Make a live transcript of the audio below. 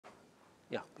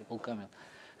Yeah, people come in.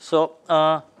 So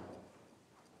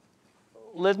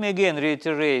let me again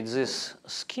reiterate this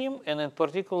scheme and in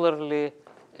particularly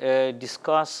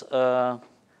discuss a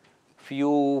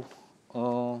few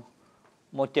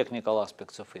more technical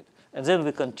aspects of it. And then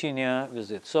we continue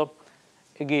with it. So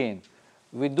again,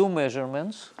 we do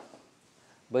measurements.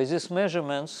 By these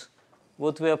measurements,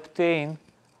 what we obtain,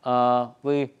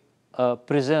 we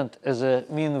present as a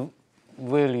mean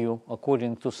value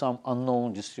according to some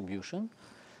unknown distribution.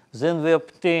 Then we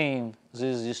obtain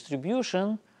this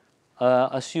distribution,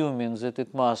 assuming that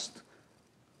it must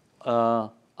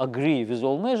agree with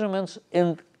all measurements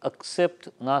and accept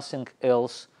nothing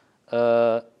else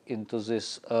into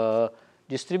this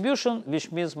distribution,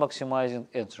 which means maximizing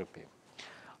entropy.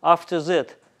 After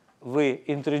that, we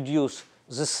introduce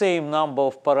the same number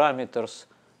of parameters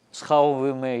as how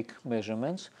we make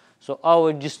measurements. So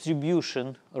our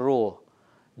distribution rho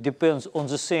depends on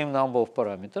the same number of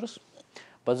parameters.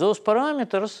 But those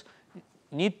parameters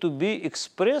need to be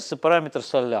expressed. The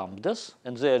parameters are lambdas,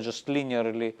 and they are just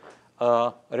linearly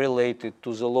related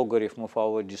to the logarithm of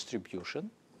our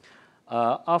distribution.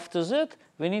 After that,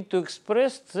 we need to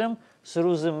express them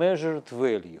through the measured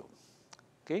value.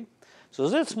 Okay? So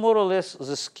that's more or less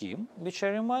the scheme, which I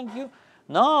remind you.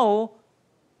 Now,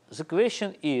 the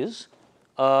question is,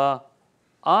 are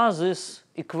these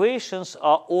equations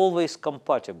are always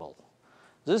compatible?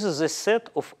 This is a set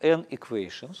of n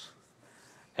equations.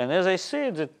 And as I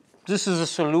said, that this is a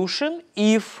solution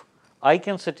if I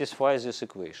can satisfy these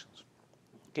equations.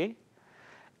 Okay?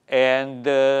 And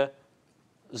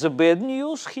the bad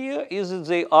news here is that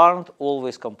they aren't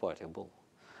always compatible,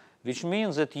 which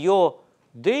means that your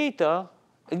data,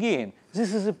 again,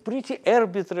 this is a pretty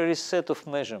arbitrary set of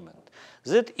measurement.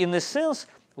 That, in a sense,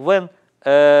 when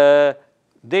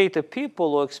data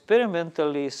people or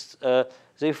experimentalists,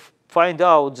 they find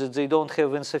out that they don't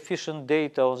have insufficient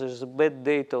data or there's bad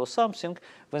data or something,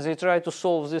 when they try to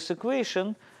solve this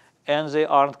equation and they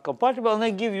aren't compatible, and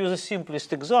I give you the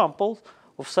simplest example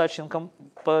of such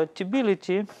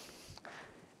incompatibility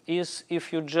is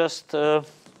if you just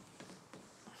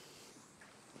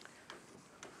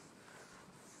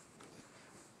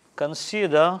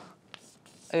consider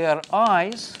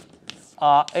Ri's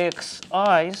are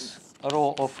xi's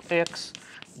rho of x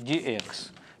dx,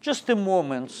 just the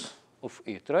moments of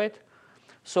it, right?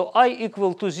 So I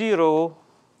equal to 0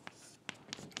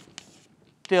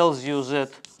 tells you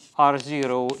that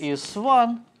R0 is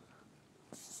 1,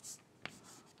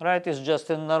 right? It's just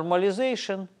a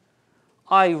normalization.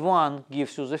 I1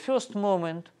 gives you the first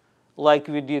moment, like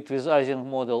we did with Ising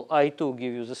model. I2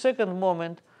 gives you the second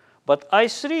moment, but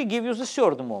I3 gives you the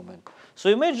third moment. So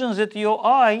imagine that your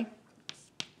I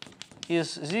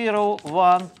is 0,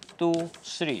 1, 2,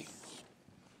 3.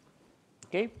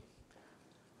 Okay?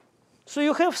 So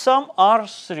you have some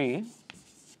R3,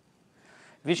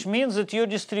 which means that your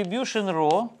distribution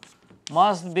rho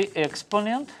must be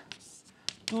exponent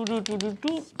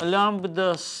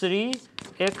lambda 3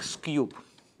 x cubed.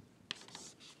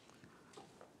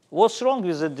 What's wrong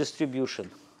with that distribution?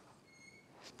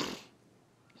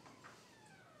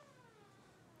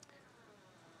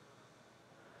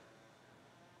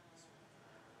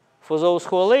 For those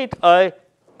who are late,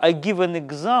 I give an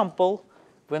example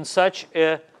when such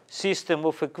a system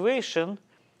of equation,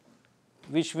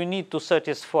 which we need to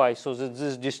satisfy so that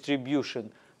this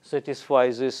distribution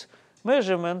satisfies this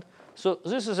measurement. So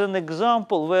this is an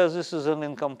example where this is an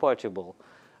incompatible.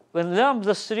 When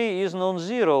lambda 3 is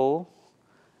non-zero,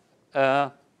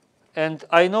 and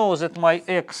I know that my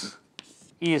x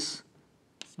is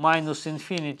minus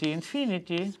infinity,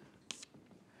 infinity,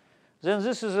 then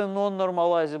this is a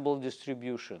non-normalizable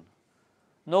distribution.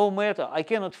 No matter, I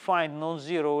cannot find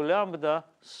non-zero lambda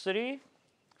 3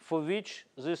 for which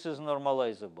this is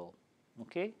normalizable.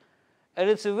 Okay? And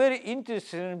it's a very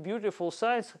interesting and beautiful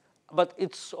science, but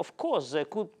it's, of course, there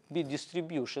could be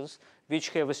distributions which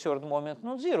have a certain moment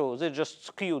non-zero. They're just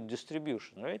skewed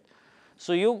distribution, right?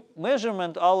 So your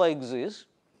measurement are like this.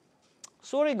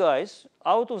 Sorry, guys,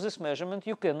 out of this measurement,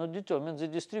 you cannot determine the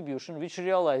distribution which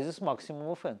realizes maximum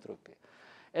of entropy.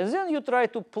 And then you try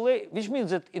to play, which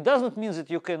means that it doesn't mean that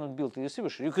you cannot build a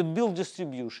distribution. You can build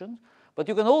distribution, but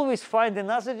you can always find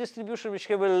another distribution which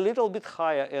have a little bit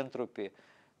higher entropy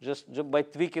just by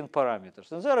tweaking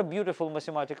parameters. And there are beautiful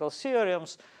mathematical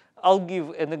theorems. I'll give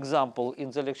an example in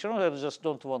the lecture. I just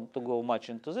don't want to go much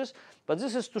into this. But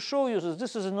this is to show you that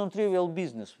this is a non-trivial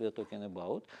business we're talking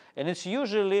about. And it's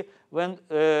usually when,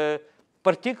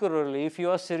 particularly if you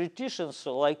are theoreticians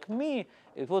like me,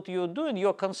 what you're doing,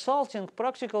 you're consulting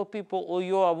practical people or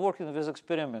you are working with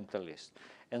experimentalists.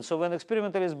 And so when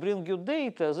experimentalists bring you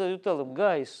data, then you tell them,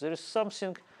 guys, there is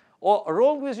something or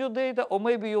wrong with your data, or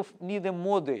maybe you need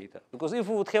more data. Because if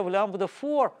we would have lambda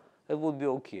 4, it would be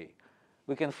OK.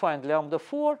 We can find lambda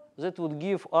 4 that would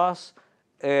give us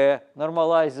a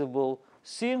normalizable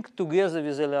thing together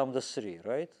with a lambda 3,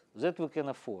 right? That we can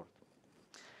afford.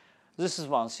 This is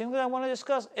one thing that I want to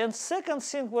discuss. And second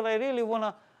thing what I really want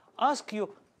to ask you,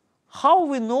 how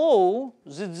we know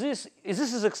that this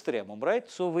is extremum, right?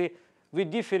 So we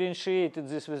differentiated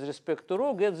this with respect to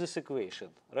rho, get this equation,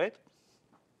 right?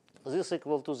 This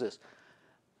equal to this.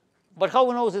 But how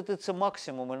we know that it's a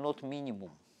maximum and not minimum?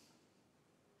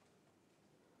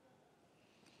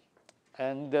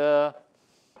 And the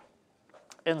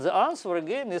answer,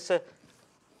 again, is a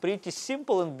pretty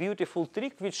simple and beautiful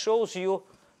trick which shows you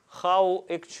how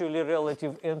actually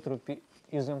relative entropy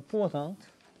is important.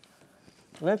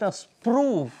 Let us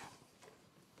prove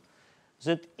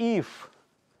that if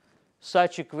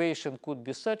such equation could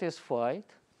be satisfied,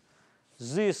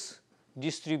 this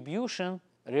distribution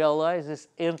realizes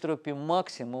entropy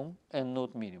maximum and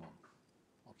not minimum.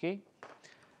 Okay?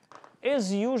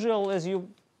 As usual, as you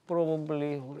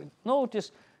probably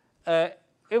notice,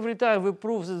 every time we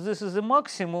prove that this is a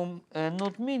maximum and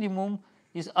not minimum,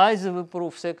 is either we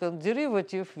prove second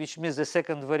derivative, which means the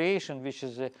second variation, which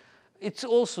is it's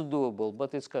also doable,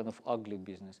 but it's kind of ugly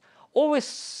business.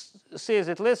 Always say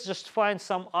that let's just find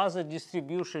some other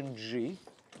distribution G.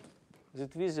 Is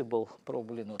it visible?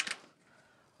 Probably not.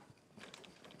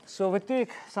 So we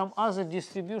take some other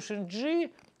distribution G,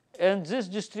 and this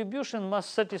distribution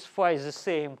must satisfy the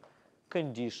same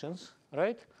conditions,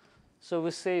 right? So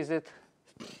we say that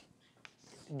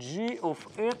G of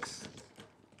x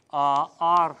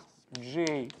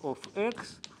Rj of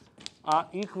x are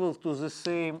equal to the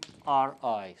same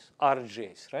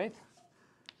Rj's, right?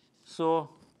 So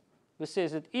we say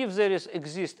that if there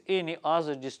exists any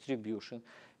other distribution,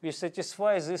 we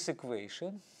satisfy this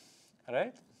equation,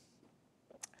 right?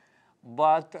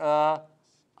 But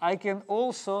I can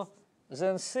also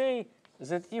then say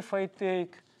that if I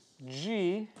take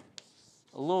G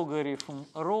logarithm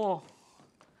rho,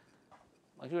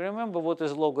 you remember what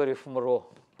is logarithm rho?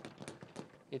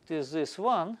 It is this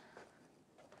one.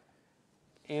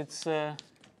 It's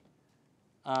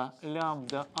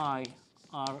lambda I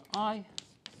Ri,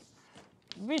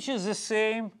 which is the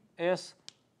same as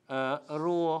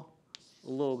rho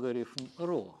logarithm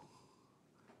rho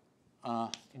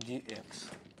dx,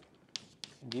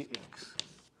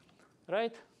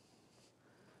 right?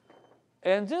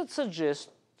 And that suggests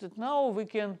that now we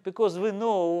can, because we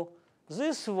know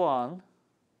this one,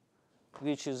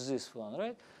 which is this one,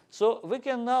 right? So we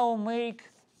can now make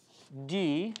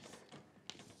d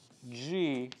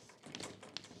G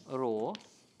rho,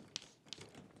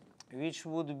 which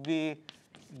would be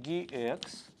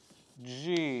dx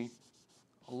G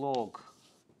log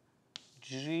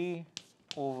G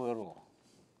over rho,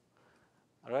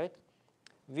 right?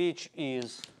 Which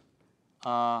is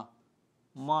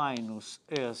minus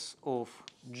S of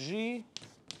G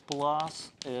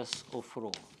plus S of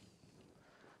rho.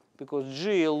 Because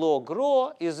G log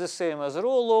rho is the same as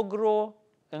rho log rho,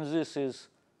 and this is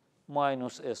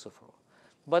minus S of rho.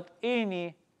 But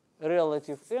any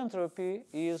relative entropy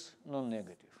is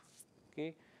non-negative.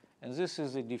 Okay? And this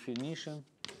is the definition,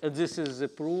 and this is the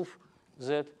proof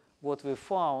that what we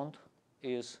found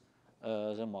is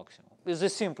the maximum. It's the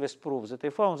simplest proof that I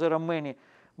found. There are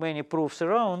many proofs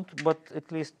around, but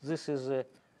at least this is a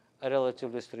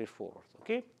relatively straightforward.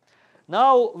 Okay?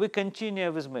 Now we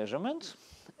continue with measurements.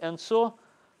 And so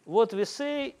what we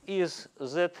say is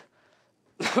that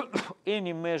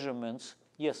any measurements,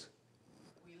 yes?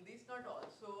 Will this not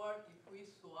also work if we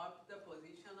swap the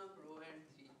position of rho and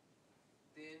g?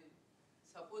 Then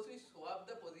suppose we swap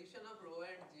the position of rho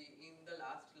and g in the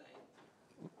last line.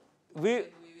 Then we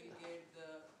will get the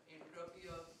entropy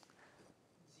of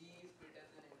g is greater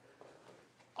than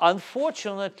entropy.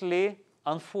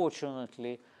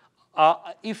 Unfortunately,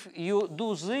 if you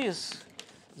do this,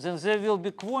 then there will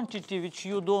be quantity which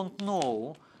you don't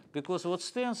know, because what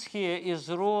stands here is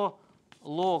rho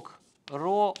log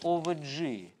rho over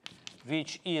g,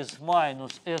 which is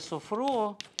minus S of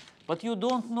rho, but you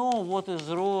don't know what is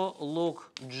rho log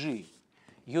g.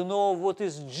 You know what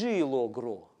is g log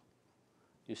rho.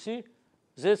 You see?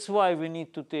 That's why we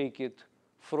need to take it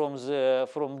from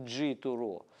g to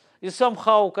rho. It's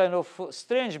somehow kind of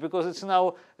strange because it's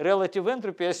now relative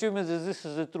entropy, assuming that this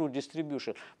is a true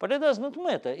distribution. But it does not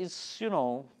matter. It's, you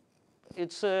know,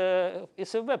 it's a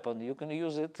weapon. You can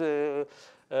use it in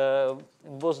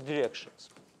both directions.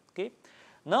 Okay?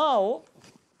 Now,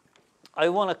 I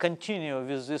want to continue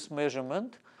with this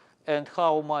measurement and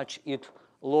how much it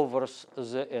lowers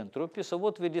the entropy. So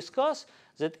what we discuss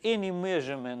that any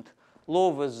measurement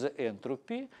lowers the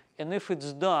entropy, and if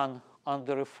it's done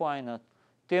under a finite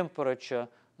temperature,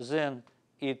 then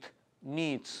it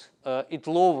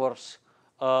lowers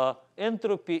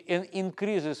entropy and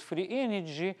increases free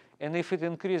energy, and if it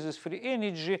increases free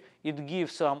energy, it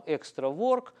gives some extra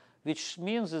work, which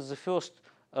means that the first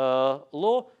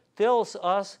law tells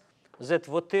us that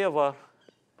whatever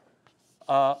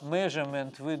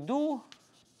measurement we do,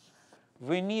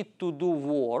 we need to do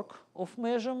work of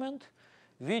measurement,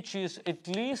 which is at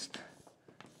least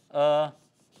that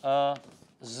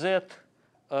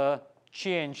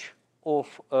change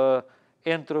of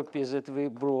entropy that we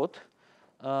brought.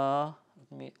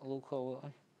 Let me look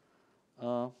how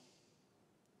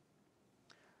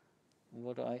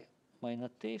my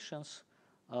notations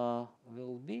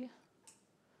will be.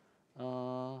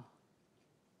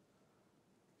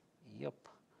 Yep.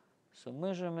 So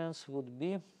measurements would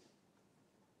be.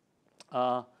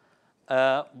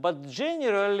 But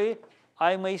generally,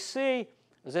 I may say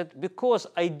that because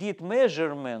I did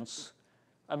measurements,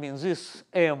 I mean this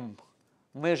M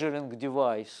measuring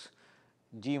device,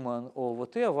 daemon or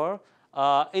whatever,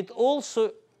 it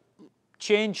also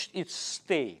changed its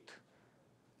state.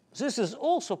 This is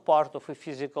also part of a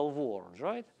physical world,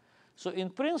 right? So in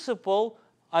principle,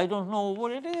 I don't know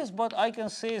what it is, but I can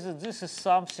say that this is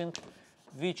something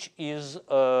which is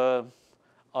the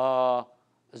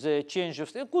change of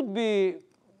state. It could be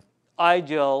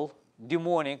ideal,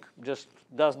 demonic, just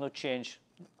does not change.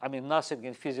 I mean, nothing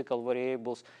in physical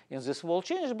variables in this world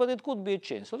changes, but it could be a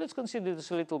change. So let's consider this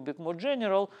a little bit more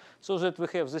general so that we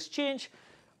have this change.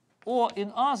 Or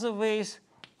in other ways,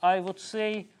 I would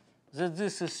say that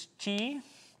this is T.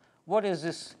 What is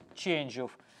this change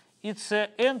of? It's an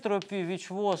entropy which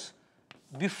was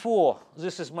before.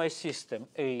 This is my system,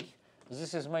 A.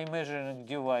 This is my measuring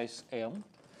device, M.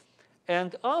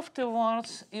 And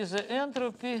afterwards is the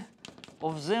entropy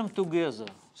of them together.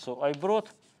 So I brought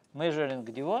measuring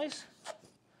device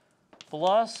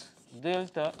plus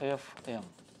delta Fm.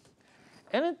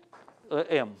 And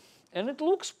M. And it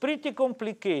looks pretty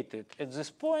complicated at this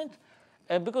point.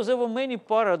 And because there were many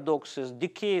paradoxes,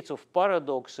 decades of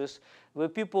paradoxes, where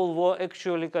people were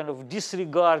actually kind of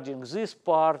disregarding this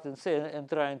part and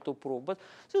trying to prove. But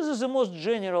this is the most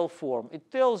general form.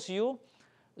 It tells you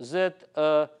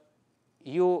that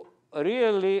you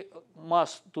really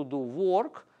must to do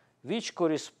work which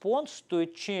corresponds to a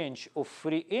change of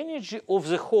free energy of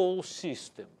the whole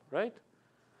system, right?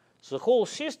 So the whole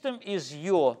system is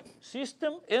your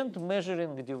system and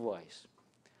measuring device,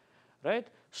 right?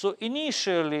 So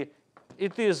initially,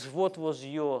 it is what was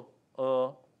your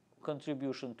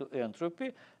contribution to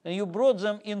entropy, and you brought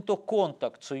them into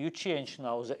contact. So you change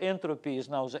now. The entropy is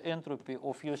now the entropy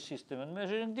of your system and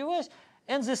measuring device,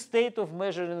 and the state of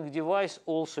measuring device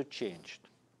also changed.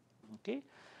 Okay.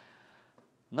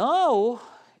 Now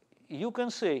you can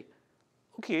say,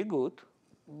 okay, good.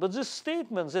 But this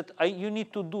statement that you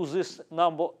need to do this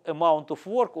amount of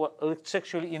work, well, it's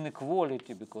actually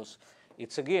inequality because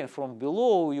it's again from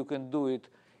below. You can do it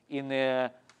in a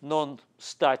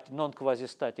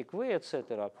non-quasi-static way,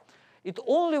 etc. It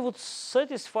only would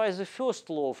satisfy the first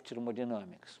law of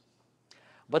thermodynamics.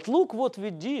 But look what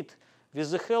we did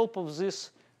with the help of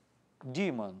this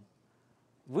daemon.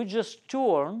 We just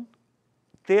turn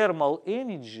thermal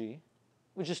energy.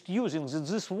 We're just using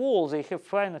this wall, they have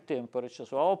finite temperature.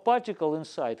 So our particle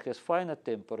inside has finite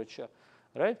temperature,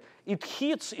 right? It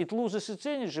hits, it loses its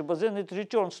energy, but then it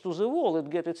returns to the wall, it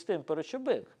gets its temperature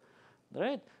back,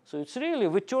 right? So it's really,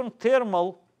 we turn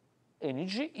thermal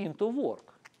energy into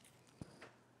work.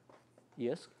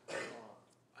 Yes?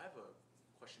 I have a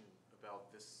question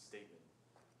about this statement.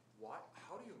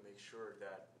 How do you make sure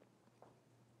that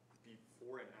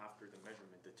before and after the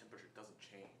measurement, the temperature doesn't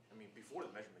change? I mean, before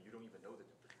the measurement, you don't even know the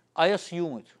temperature. I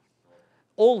assume it.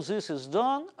 All this is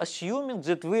done assuming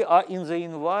that we are in the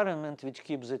environment which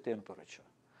keeps the temperature.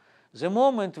 The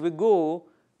moment we go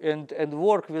and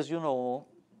work with,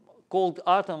 cold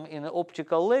atom in an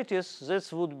optical lattice,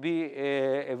 that would be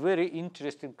a very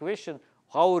interesting question,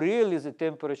 how really the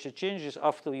temperature changes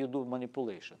after you do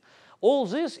manipulation. All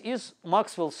this is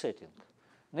Maxwell setting.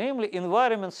 Namely,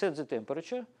 environment sets the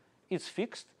temperature, it's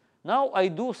fixed. Now I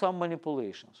do some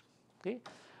manipulations. Okay?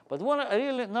 But what I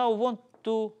really now want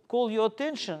to call your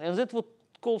attention, and that what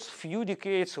calls few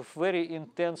decades of very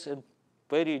intense and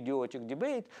very idiotic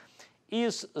debate,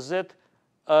 is that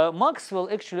Maxwell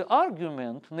actually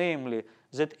argument, namely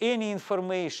that any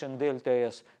information delta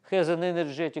S has an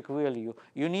energetic value,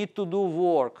 you need to do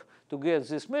work to get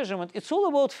this measurement. It's all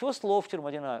about first law of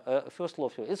thermodynamics.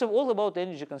 It's all about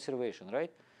energy conservation, right?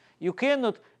 You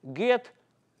cannot get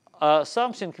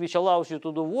something which allows you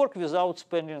to do work without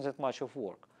spending that much of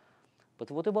work. But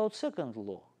what about second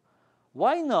law?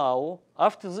 Why now,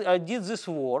 after I did this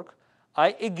work, I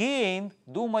again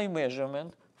do my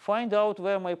measurement, find out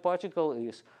where my particle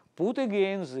is, put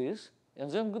again this,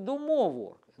 and then do more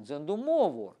work, and then do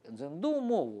more work, and then do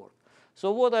more work.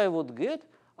 So what I would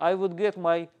get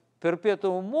my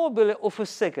perpetuum mobile of a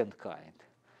second kind,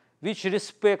 which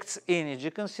respects energy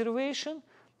conservation,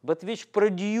 but which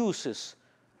produces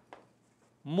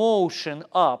motion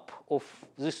up of,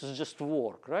 this is just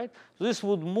work, right? So this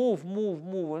would move, move,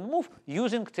 move, and move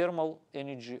using thermal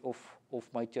energy of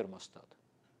my thermostat.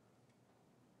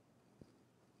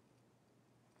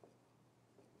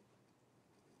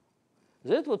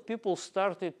 That's what people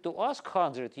started to ask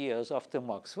 100 years after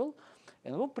Maxwell,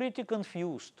 and were pretty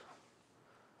confused.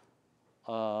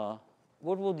 What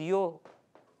would your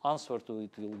answer to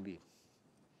it will be?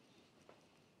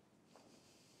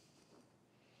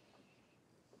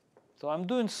 So I'm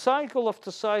doing cycle after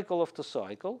cycle after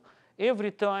cycle. Every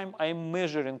time I'm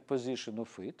measuring position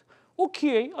of it.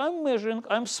 Okay, I'm measuring,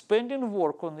 I'm spending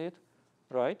work on it,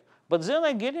 right? But then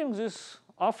I'm getting this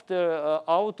after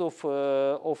out of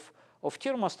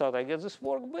thermostat, I get this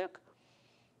work back.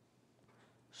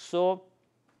 So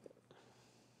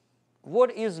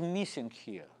what is missing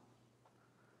here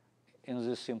in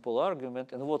this simple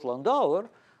argument, and what Landauer,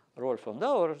 Rolf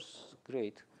Landauer,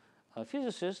 great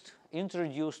physicist,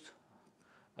 introduced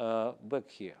back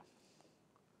here?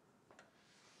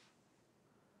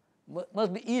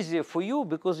 Must be easier for you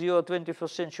because you are 21st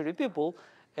century people,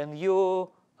 and you,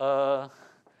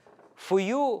 for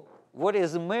you, what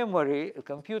is memory,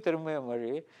 computer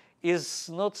memory, is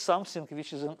not something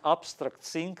which is an abstract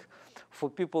thing for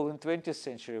people in 20th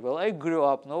century. Well, I grew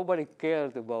up, nobody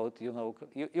cared about,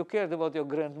 you cared about your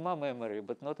grandma memory,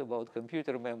 but not about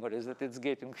computer memories, that it's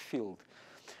getting filled.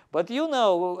 But you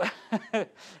now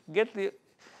get the,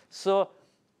 so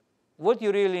what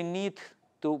you really need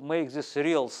to make this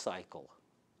real cycle,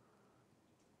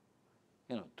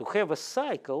 to have a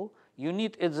cycle, you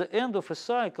need at the end of a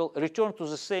cycle return to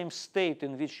the same state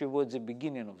in which you were at the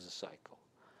beginning of the cycle.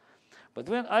 But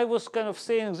when I was kind of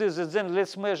saying this, and then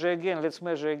let's measure again, let's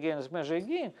measure again, let's measure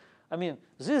again, I mean,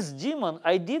 this demon,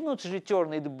 I did not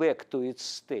return it back to its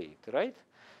state, right?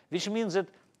 Which means that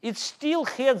it still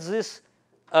had this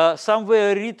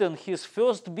somewhere written his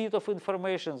first bit of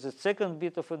information, the second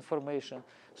bit of information.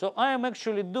 So I am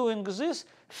actually doing this,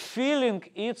 filling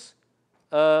its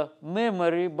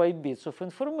memory by bits of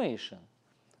information.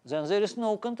 Then there is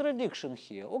no contradiction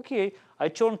here. Okay, I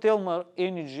turn thermal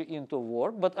energy into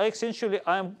work, but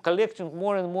I'm collecting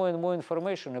more and more and more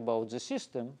information about the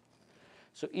system.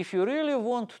 So if you really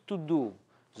want to do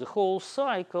the whole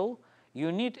cycle,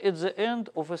 you need at the end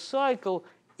of a cycle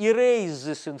erase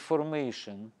this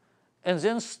information and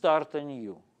then start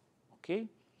anew. Okay?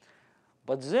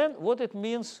 But then what it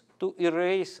means to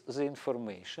erase the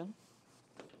information.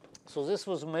 So this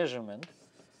was measurement.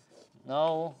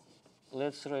 Now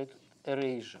let's write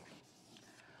erasure.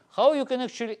 How you can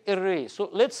actually erase? So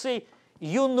let's say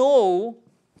you know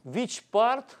which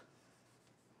part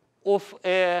of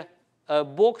a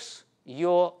box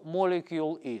your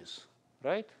molecule is,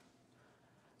 right?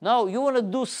 Now you want to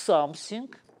do something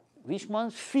which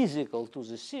means physical to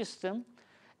the system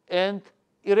and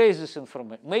erase this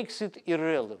information, makes it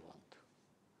irrelevant.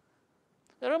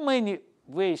 There are many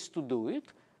ways to do it.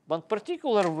 One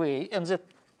particular way, and that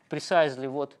precisely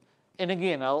what, and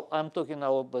again, I'm talking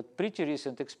now about pretty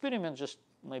recent experiment, just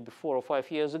maybe 4 or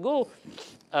 5 years ago.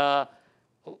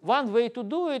 One way to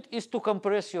do it is to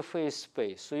compress your phase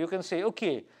space. So you can say,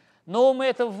 okay, no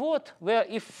matter what, where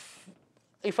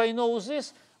if I know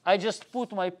this, I just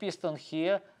put my piston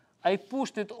here, I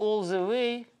pushed it all the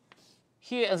way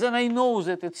here, and then I know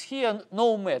that it's here,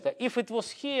 no matter. If it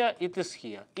was here, it is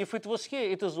here. If it was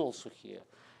here, it is also here.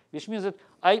 Which means that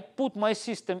I put my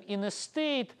system in a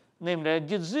state, namely I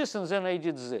did this and then I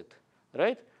did that,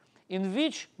 right? In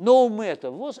which no matter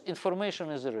what,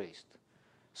 information is erased.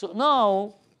 So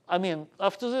now, I mean,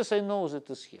 after this I know that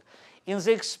it's here. In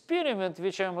the experiment,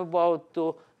 which I'm about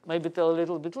to maybe tell a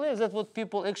little bit later, that's what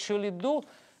people actually do.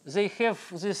 They have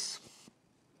this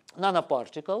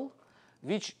nanoparticle,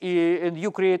 which and you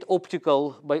create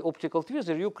by optical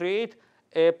tweezer, you create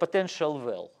a potential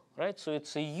well, right? So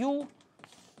it's a U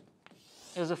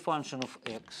as a function of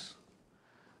X,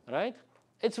 right?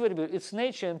 It's very big. It's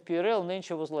nature and PRL.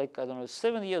 Nature was like, I don't know,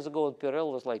 7 years ago, and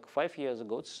PRL was like 5 years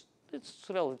ago. It's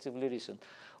relatively recent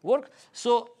work.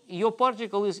 So your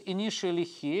particle is initially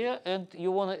here, and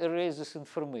you want to erase this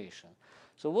information.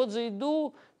 So what they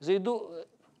do,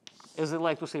 as they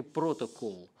like to say,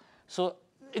 protocol. So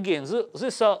again,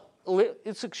 these are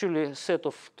it's actually a set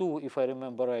of two, if I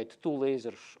remember right, two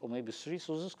lasers, or maybe three.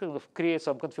 So this kind of creates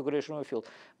some configuration of a field.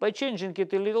 By changing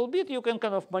it a little bit, you can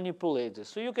kind of manipulate this.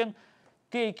 So you can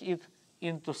take it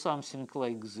into something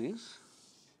like this.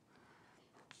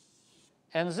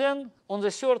 And then on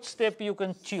the third step, you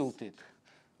can tilt it.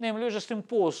 Namely, you just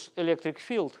impose electric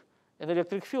field, and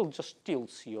electric field just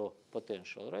tilts your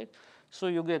potential, right? So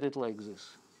you get it like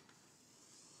this.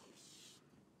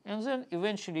 And then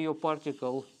eventually your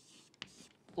particle,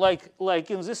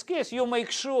 like in this case, you make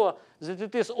sure that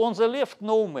it is on the left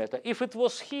no matter. If it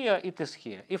was here, it is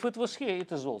here. If it was here,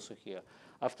 it is also here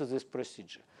after this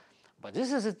procedure. But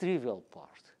this is a trivial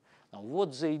part. Now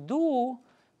what they do,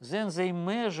 then they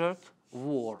measured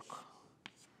work,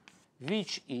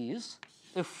 which is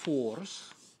a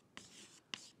force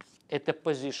at the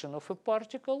position of a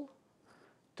particle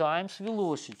times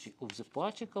velocity of the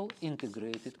particle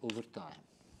integrated over time.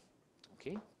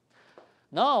 Okay.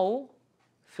 Now,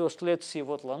 first let's see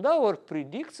what Landauer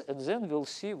predicts, and then we'll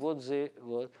see what they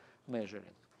were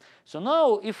measuring. So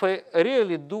now, if I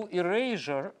really do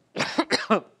erasure,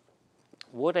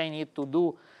 what I need to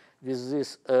do with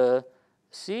this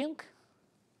thing,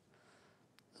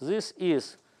 this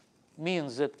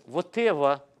means that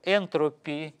whatever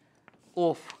entropy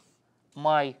of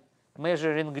my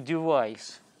measuring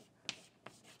device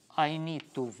I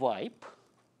need to wipe,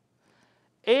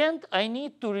 and I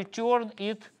need to return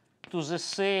it to the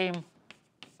same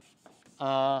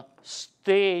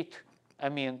state. I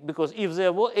mean, because if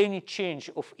there were any change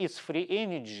of its free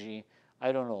energy,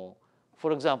 I don't know.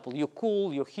 For example, you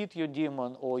cool, you heat your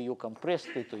daemon, or you compressed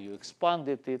it, or you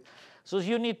expanded it. So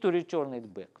you need to return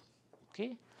it back.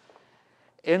 Okay?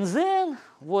 And then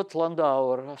what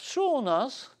Landauer has shown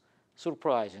us,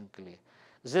 surprisingly,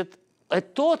 that a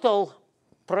total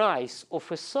price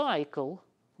of a cycle,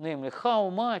 namely how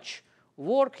much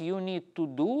work you need to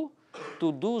do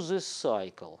this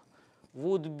cycle,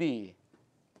 would be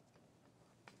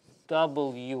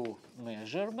W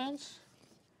measurements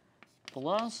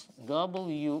plus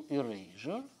W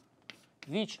erasure,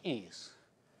 which is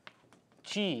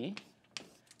T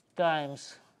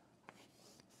times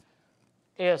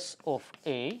S of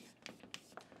A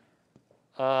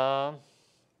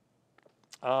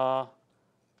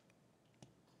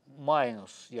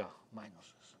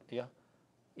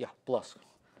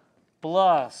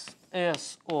plus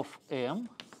S of M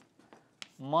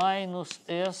minus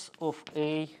S of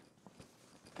A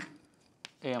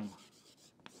M.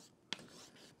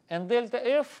 And delta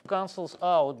F cancels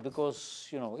out because,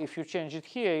 you know, if you change it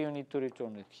here, you need to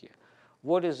return it here.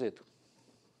 What is it?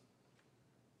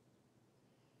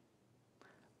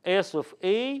 S of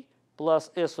A plus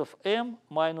S of M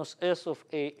minus S of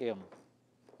AM.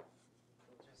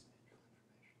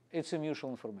 It's a mutual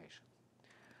information.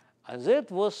 And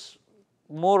that was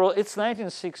more, it's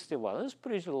 1961, it's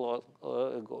pretty long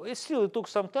ago. It took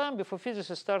some time before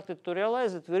physicists started to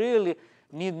realize that we really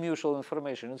need mutual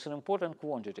information. It's an important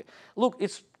quantity. Look,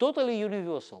 it's totally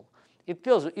universal. It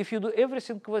tells you if you do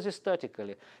everything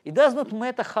quasi-statically, it does not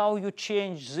matter how you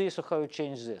change this or how you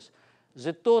change this.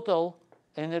 The total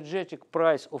energetic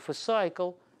price of a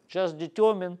cycle just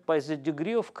determined by the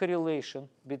degree of correlation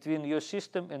between your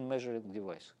system and measuring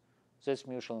device. That's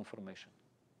mutual information.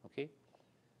 Okay?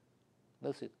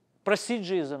 That's it.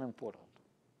 Procedure is unimportant.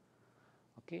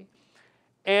 Okay?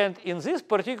 And in this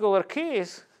particular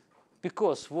case,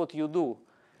 because what you do,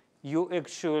 you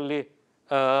actually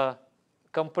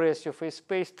compress your phase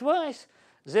space twice,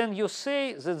 then you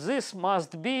say that this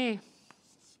must be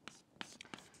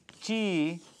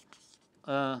T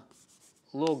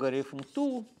logarithm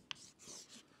 2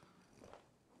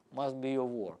 must be your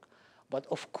work. But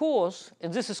of course,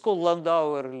 and this is called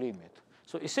Landauer limit.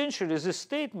 So essentially, this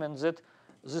statement that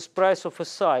this price of a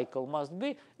cycle must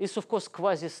be is, of course,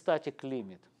 quasi-static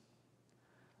limit.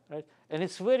 Right? And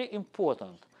it's very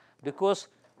important because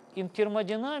in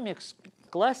thermodynamics,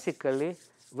 classically,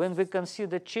 when we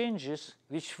consider changes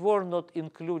which were not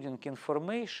including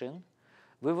information,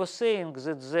 we were saying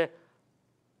that the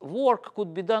work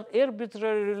could be done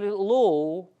arbitrarily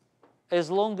low as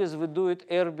long as we do it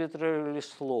arbitrarily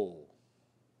slow.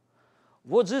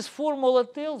 What this formula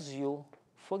tells you,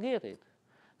 forget it.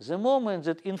 The moment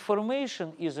that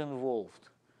information is involved,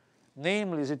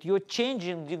 namely that you're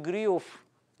changing degree of,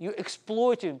 you're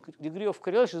exploiting degree of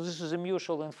correlation, this is a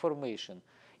mutual information.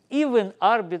 Even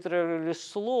arbitrarily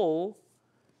slow,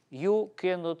 you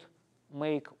cannot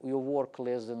make your work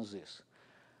less than this.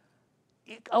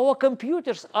 Our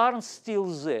computers aren't still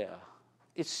there.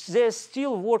 They're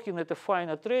still working at a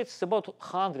finite rate. It's about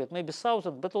 100, maybe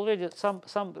 1,000, but already some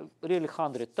really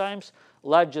 100 times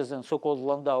larger than so-called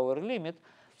Landauer limit.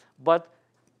 But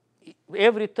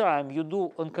every time you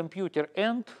do on computer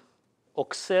AND,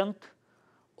 OXEND,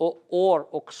 or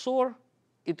XOR,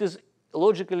 it is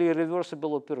logically a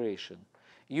reversible operation.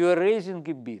 You are raising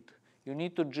a bit. You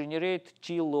need to generate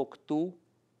T log 2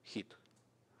 hit.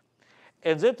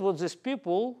 And that's what these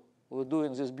people who were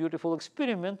doing this beautiful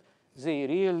experiment, they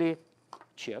really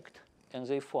checked, and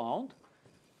they found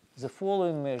the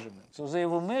following measurement. So they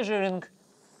were measuring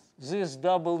this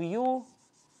W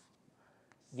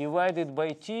divided by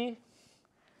T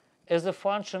as a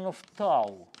function of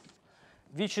tau,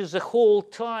 which is the whole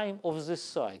time of this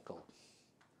cycle.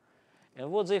 And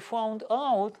what they found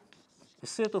out, a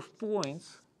set of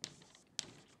points,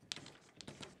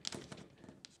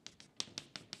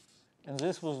 and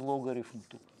this was logarithm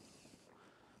 2.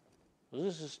 So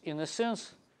this is, in a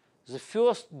sense, the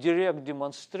first direct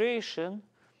demonstration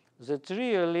that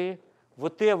really,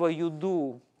 whatever you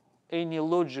do, any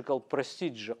logical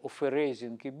procedure of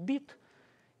erasing a bit,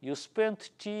 you spend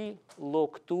T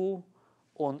log 2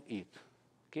 on it.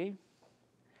 Okay?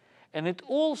 And it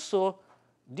also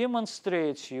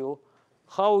demonstrates you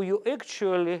how you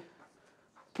actually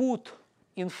put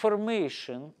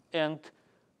information and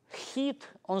heat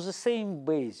on the same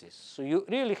basis. So you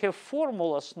really have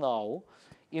formulas now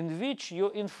in which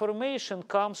your information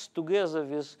comes together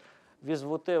with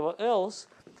whatever else.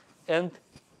 And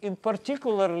in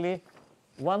particularly,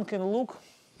 one can look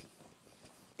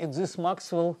at this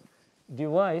Maxwell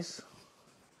device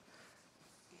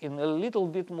in a little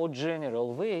bit more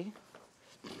general way.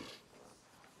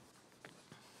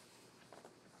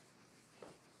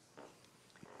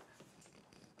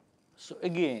 So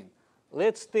again,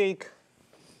 let's take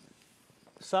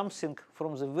something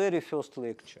from the very first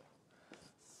lecture.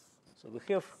 So we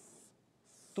have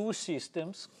two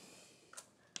systems,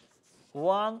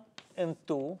 1 and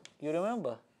 2, you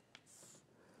remember?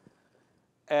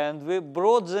 And we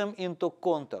brought them into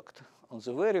contact on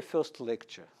the very first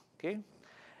lecture, okay?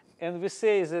 And we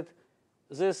say that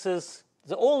this is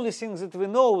the only thing that we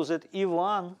know, that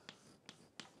E1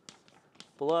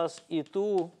 plus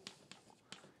E2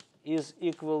 is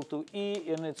equal to E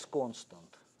and it's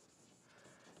constant,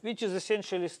 which is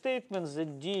essentially a statement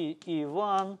that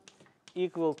dE1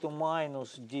 equal to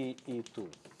minus dE2,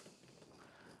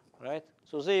 right?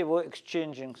 So they were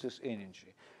exchanging this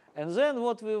energy. And then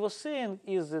what we were saying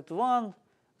is that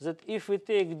if we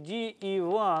take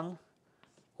dE1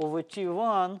 over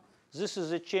T1, this is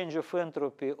the change of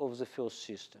entropy of the first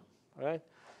system, right?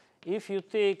 If you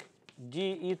take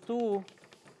dE2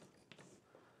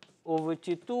 over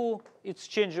T2, it's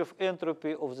change of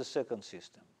entropy of the second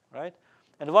system, right?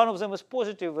 And one of them is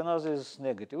positive, another is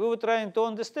negative. We were trying to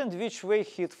understand which way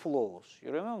heat flows.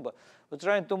 You remember? We're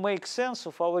trying to make sense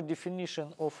of our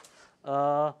definition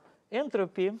of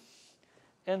entropy.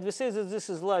 And we say that this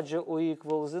is larger or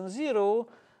equal than 0.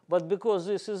 But because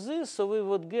this is this, so we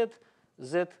would get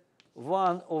that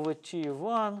 1 over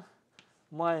T1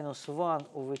 minus 1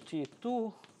 over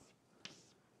T2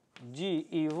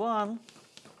 dE1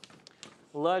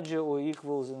 larger or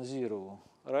equal than 0,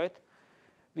 right?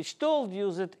 Which told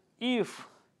you that if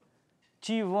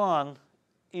T1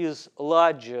 is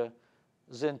larger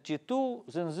than T2,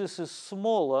 then this is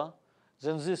smaller,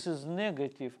 then this is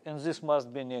negative, and this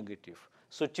must be negative.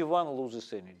 So T1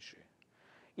 loses energy.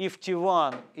 If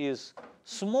T1 is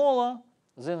smaller,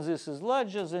 then this is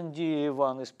larger, then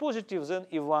dE1 is positive, then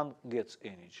E1 gets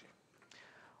energy.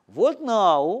 What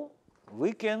now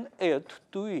we can add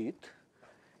to it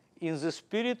in the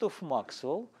spirit of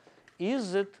Maxwell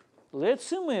is that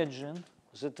let's imagine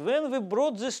that when we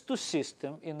brought these two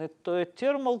systems into a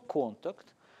thermal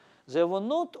contact, there were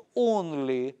not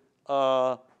only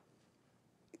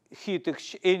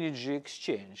energy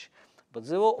exchange, but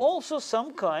there were also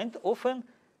some kind of an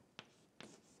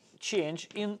change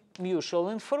in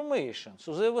mutual information.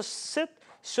 So there were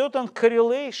certain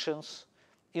correlations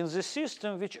in the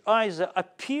system which either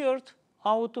appeared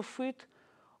out of it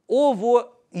or were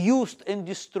used and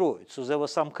destroyed. So there were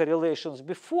some correlations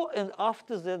before, and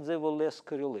after that there were less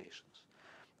correlations.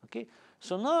 Okay?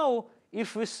 So now,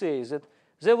 if we say that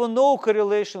there were no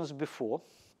correlations before,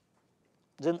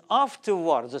 then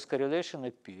afterwards this correlation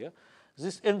appears,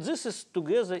 and this is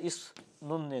together is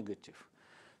non-negative.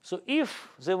 So if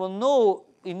there were no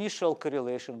initial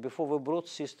correlation before we brought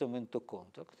system into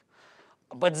contact,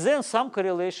 but then some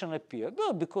correlation appeared,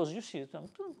 well, because you see,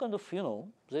 kind of,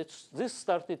 this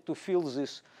started to fill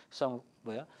this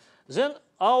somewhere. Then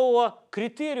our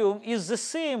criterion is the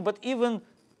same, but even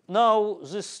now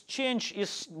this change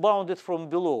is bounded from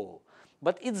below.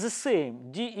 But it's the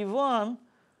same. dE1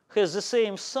 has the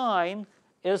same sign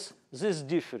as this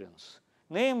difference.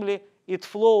 Namely, it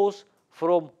flows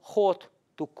from hot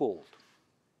to cold.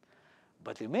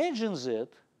 But imagine that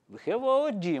we have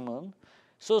our demon,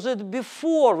 so that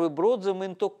before we brought them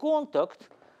into contact,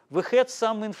 we had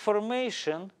some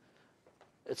information,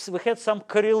 we had some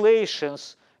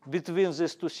correlations between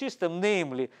these two systems,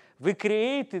 namely, we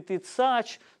created it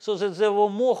such so that there were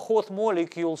more hot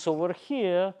molecules over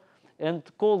here and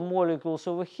cold molecules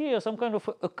over here, some kind of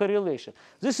a correlation.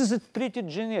 This is pretty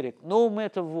generic, no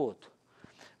matter what.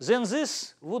 Then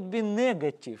this would be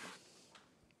negative,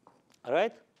 all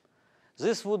right?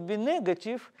 This would be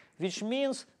negative, which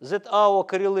means that our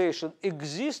correlation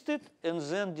existed and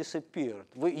then disappeared.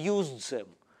 We used them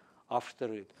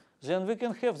after it. Then we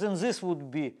can have, then this would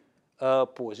be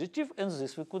positive, and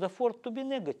this we could afford to be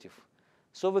negative.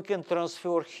 So we can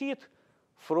transfer heat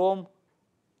from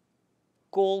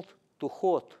cold to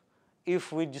hot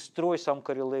if we destroy some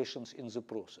correlations in the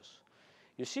process.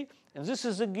 You see? And this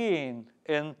is again,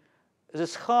 and this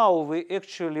is how we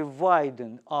actually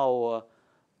widen our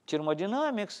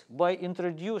thermodynamics by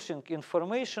introducing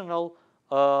informational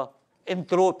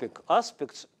entropic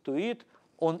aspects to it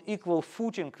on equal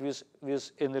footing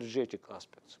with energetic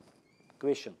aspects.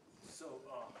 Question? So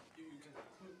you can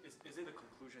conclude, is it a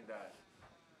conclusion that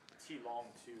T long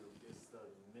 2 is the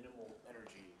minimal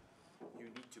energy you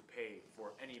need to pay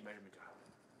for any measurement to happen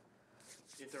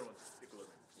if there was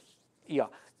equilibrium? Yeah.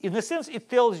 In a sense, it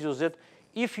tells you that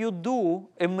if you do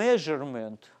a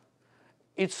measurement,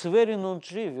 it's very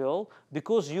non-trivial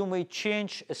because you may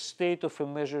change a state of a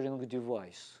measuring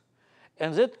device.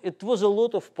 And that it was a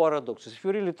lot of paradoxes. If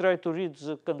you really try to read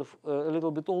the kind of a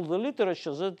little bit older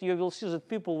literature, that you will see that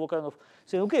people were kind of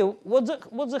saying, okay, what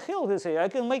the hell they say? I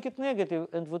can make it negative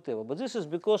and whatever. But this is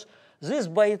because this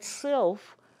by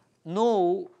itself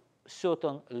no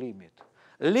certain limit.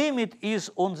 Limit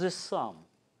is on the sum.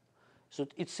 So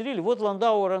it's really what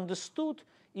Landauer understood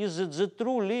is that the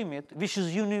true limit, which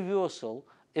is universal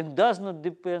and does not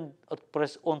depend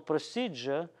on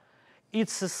procedure,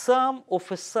 it's a sum of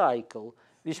a cycle,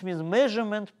 which means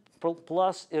measurement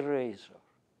plus erasure.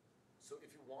 So if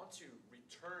you want to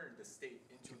return the state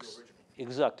into the original.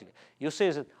 Exactly. You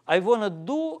say that I want to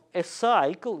do a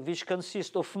cycle which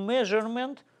consists of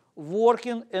measurement,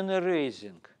 working, and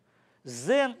erasing.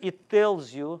 Then it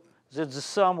tells you that the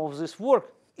sum of this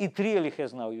work, it really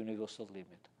has now universal limit.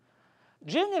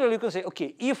 Generally, you can say,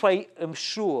 okay, if I am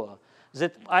sure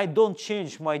that I don't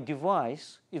change my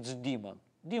device, it's daemon.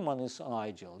 Daemon is an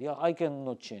ideal. Yeah, I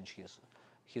cannot change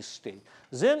his state.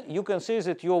 Then you can say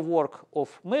that your work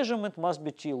of measurement must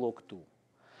be T log 2.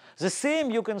 The same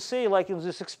you can say, like in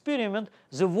this experiment,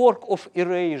 the work of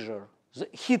erasure, the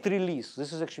heat release.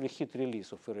 This is actually heat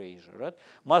release of erasure, right?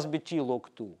 Must be T log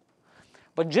 2.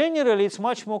 But generally, it's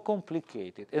much more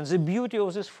complicated. And the beauty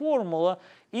of this formula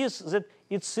is that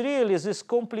it's really this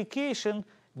complication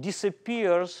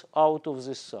disappears out of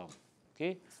this sum.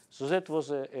 Okay? So that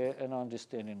was an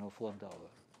understanding of Landauer.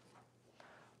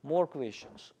 More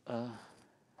questions?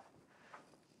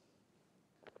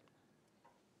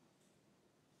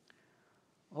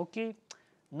 Okay.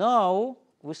 Now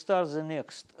we start the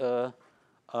next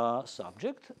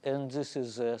subject, and this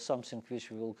is something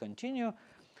which we will continue.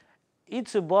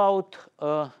 It's about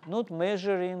not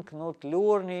measuring, not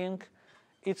learning.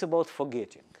 It's about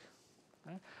forgetting.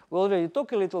 Right? We already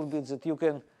talked a little bit that you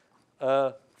can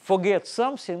forget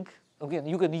something. Again,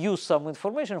 you can use some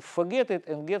information, forget it,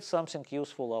 and get something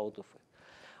useful out of it.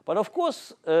 But of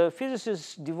course,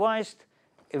 physicists devised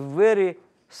a very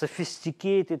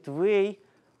sophisticated way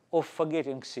of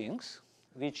forgetting things,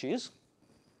 which is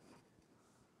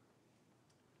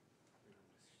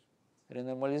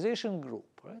renormalization group.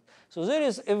 Right? So there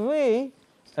is a way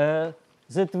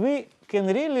that we can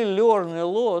really learn a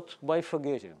lot by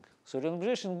forgetting. So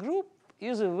renormalization group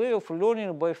is a way of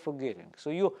learning by forgetting.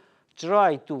 So you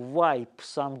try to wipe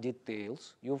some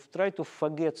details, you try to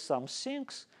forget some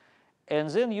things, and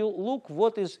then you look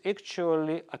what is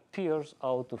actually appears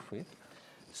out of it.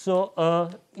 So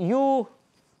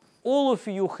all of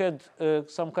you had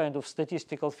some kind of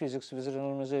statistical physics with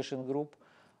renormalization group,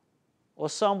 or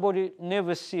somebody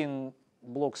never seen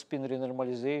block spin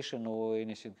renormalization or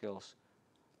anything else?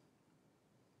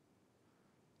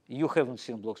 You haven't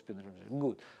seen block spin renormalization.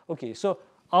 Good. Okay, so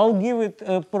I'll give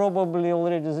it probably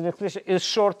already the next lecture, a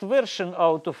short version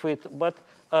out of it, but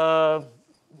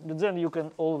then you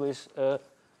can always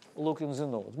look in the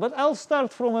notes. But I'll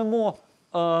start from a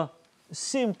more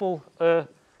simple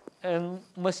and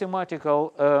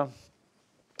mathematical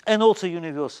and also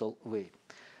universal way.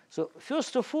 So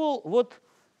first of all, what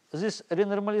this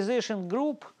renormalization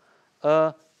group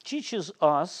teaches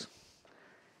us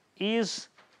is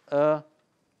to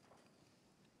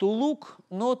look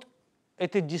not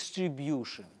at a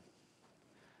distribution.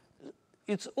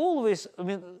 it's always, I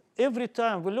mean, every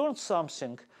time we learn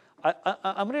something,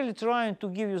 I'm really trying to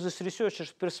give you this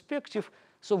researcher's perspective.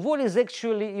 So what is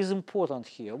actually is important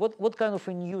here? What kind of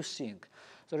a new thing?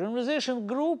 The randomization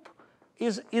group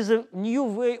is a new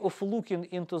way of looking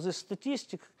into the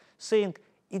statistic, saying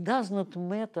it does not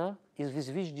matter with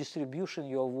which distribution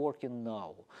you are working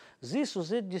now. This or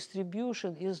that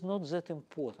distribution is not that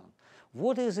important.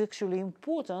 What is actually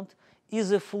important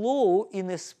is a flow in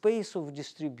a space of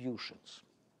distributions.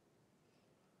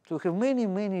 So you have many,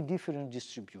 many different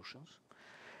distributions.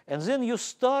 And then you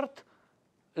start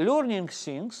learning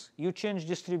things, you change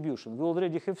distribution. We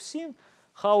already have seen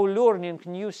how learning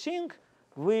new thing,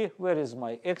 where is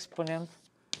my exponent,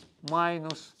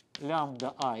 minus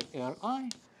lambda I Ri.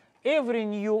 Every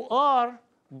new R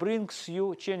brings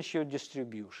you, change your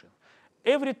distribution.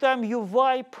 Every time you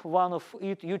wipe one of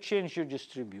it, you change your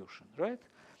distribution, right?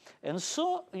 And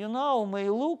so you now may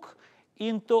look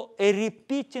into a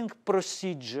repeating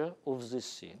procedure of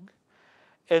this thing.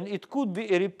 And it could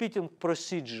be a repeating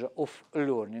procedure of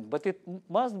learning, but it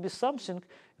must be something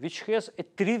which has a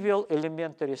trivial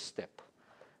elementary step,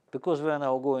 because we are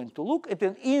now going to look at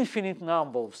an infinite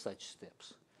number of such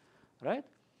steps, right?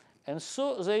 And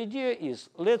so the idea is,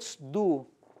 let's do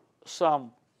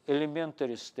some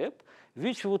elementary step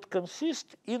which would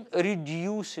consist in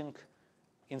reducing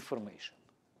information,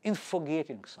 in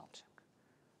forgetting something,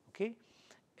 okay?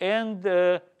 And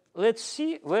let's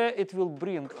see where it will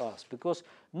bring us, because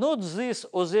not this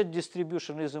or that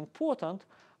distribution is important,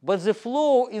 but the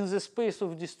flow in the space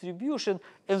of distribution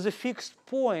and the fixed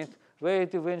point where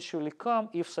it eventually comes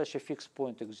if such a fixed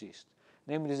point exists,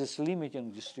 namely this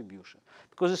limiting distribution.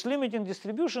 Because this limiting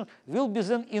distribution will be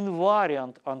then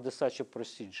invariant under such a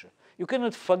procedure. You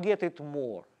cannot forget it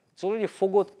more. It's already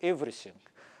forgot everything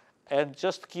and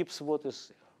just keeps what is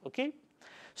there, okay?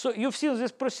 So you've seen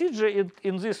this procedure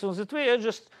in this or that way. I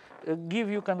just give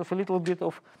you kind of a little bit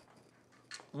of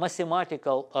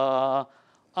mathematical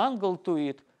angle to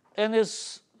it. And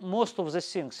as most of the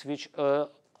things which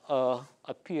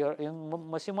appear in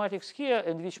mathematics here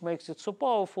and which makes it so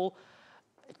powerful,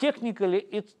 technically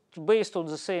it's based on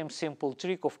the same simple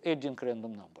trick of adding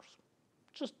random numbers.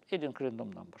 Just adding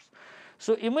random numbers.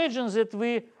 So imagine that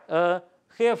we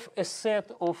have a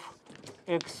set of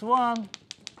x1,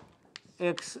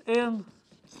 xn.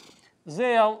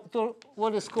 They are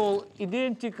what is called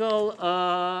identical,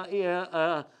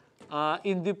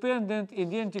 independent,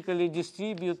 identically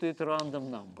distributed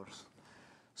random numbers.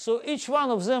 So each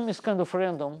one of them is kind of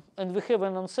random, and we have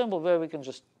an ensemble where we can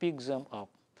just pick them up.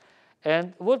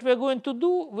 And what we're going to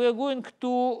do, we're going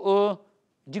to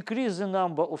decrease the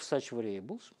number of such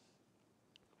variables.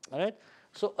 All right?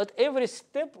 So at every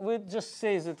step, we just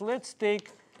say that let's take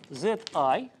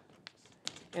zi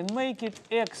and make it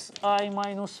xi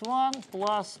minus 1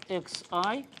 plus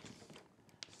xi.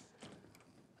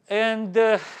 And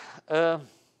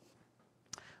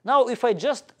now if I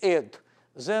just add,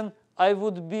 then I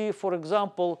would be, for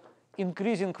example,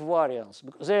 increasing variance,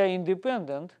 because they are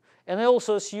independent. And I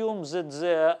also assume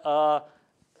that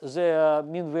their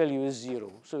mean value is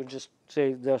 0. So just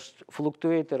say just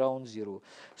fluctuate around 0.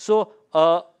 So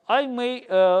I may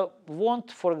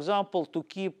want, for example, to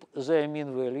keep their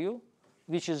mean value,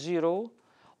 which is 0,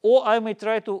 or I may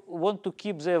want to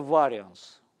keep their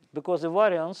variance, because the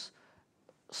variance,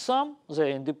 some, they're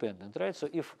independent, right? So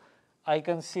if I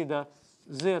consider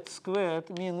z squared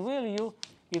mean value,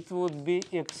 it would be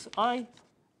xi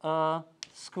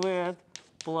squared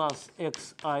plus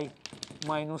xi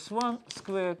minus 1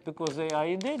 squared, because they are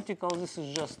identical. This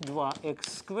is just 2x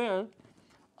squared,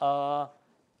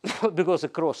 because the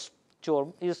cross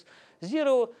term is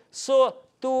 0. So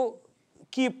to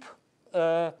keep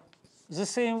the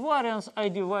same variance, I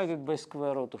divide it by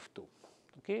square root of 2.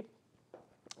 Okay?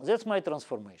 That's my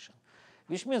transformation,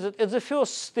 which means that at the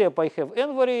first step I have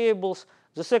n variables,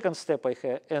 the second step I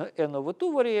have n over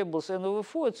 2 variables, n over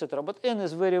 4, etc. But n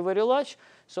is very, very large,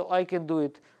 so I can do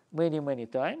it many, many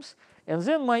times. And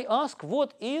then I ask,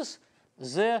 what is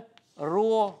the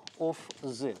rho of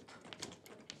z?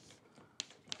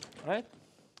 Right?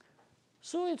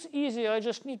 So it's easy. I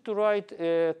just need to write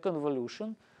a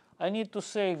convolution. I need to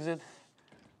say that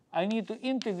I need to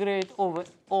integrate over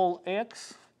all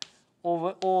x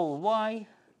over all y,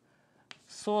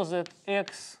 so that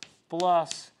x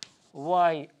plus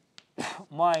y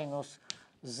minus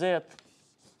z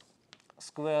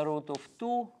square root of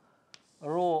 2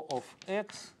 rho of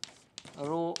x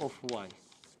rho of y,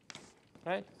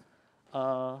 right?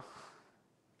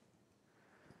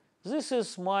 This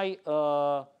is my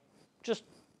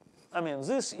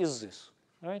this is this,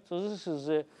 right? So this is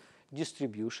the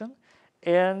distribution,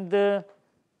 and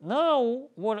now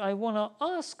what I want to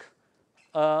ask,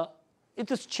 it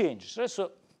has changed, right?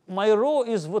 So my rho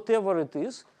is whatever it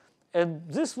is, and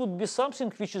this would be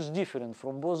something which is different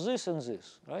from both this and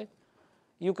this, right?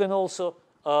 You can also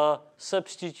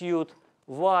substitute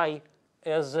y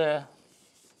as a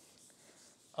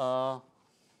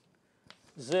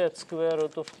z square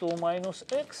root of 2 minus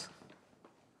x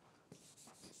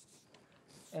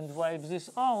and wipe this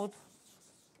out.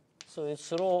 So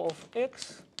it's rho of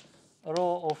x,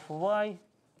 rho of y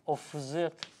of z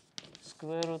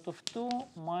square root of 2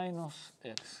 minus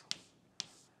x.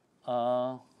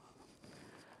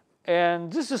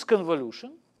 And this is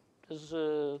convolution. This is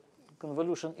a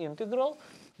convolution integral.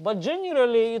 But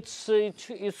generally, it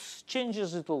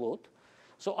changes it a lot.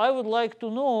 So I would like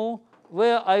to know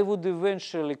where I would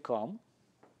eventually come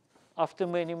after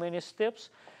many, many steps,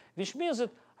 which means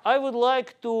that I would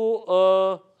like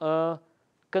to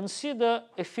consider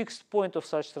a fixed point of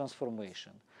such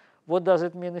transformation. What does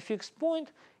it mean, a fixed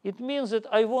point? It means that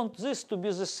I want this to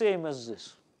be the same as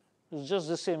this. It's just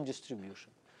the same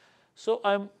distribution. So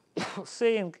I'm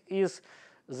saying is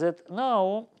that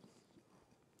now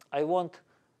I want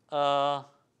how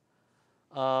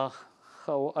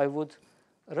I would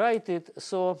write it.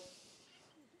 So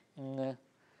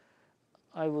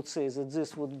I would say that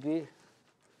this would be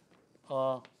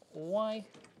y,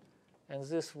 and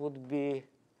this would be,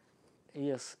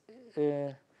 yes,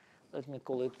 let me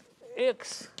call it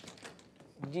x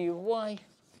dy rho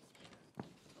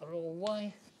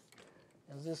y,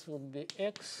 and this would be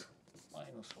x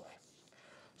minus y.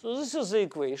 So this is the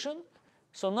equation.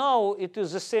 So now it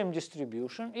is the same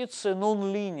distribution. It's a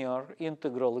nonlinear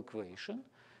integral equation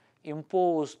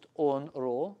imposed on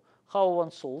rho. How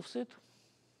one solves it?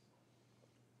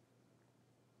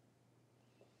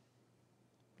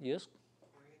 Yes?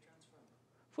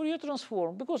 Fourier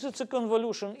transform. Because it's a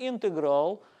convolution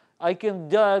integral, I can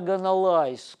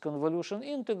diagonalize convolution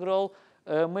integral,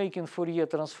 making Fourier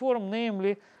transform.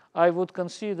 Namely, I would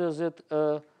consider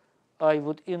that I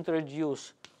would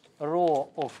introduce rho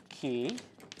of k,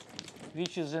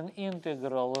 which is an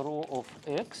integral rho of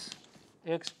x,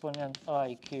 exponent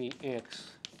I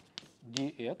kx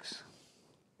dx,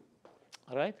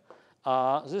 right?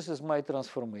 This is my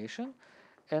transformation.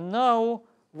 And now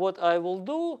what I will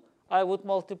do, I would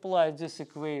multiply this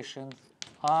equation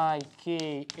I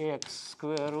kx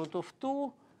square root of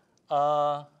 2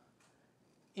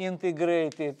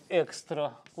 integrated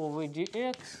extra over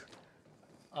dx.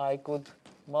 I could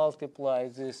multiply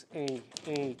this a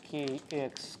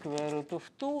kx square root of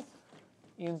 2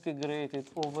 integrated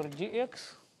over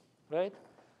dx, right?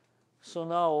 So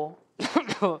now,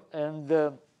 and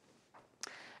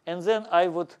then I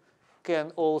would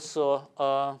can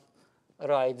also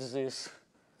write this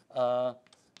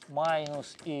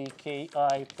minus eki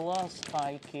plus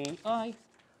iki,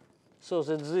 so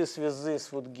that this with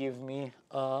this would give me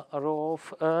a rho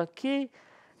of k,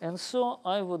 and so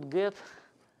I would get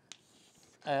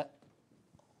the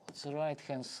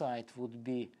right-hand side would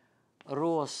be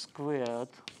rho squared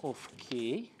of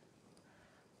k,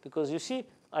 because you see,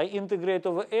 I integrate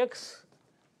over x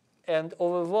and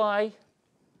over y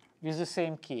with the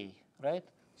same k, right?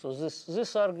 So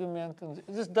this argument, and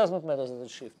this does not matter that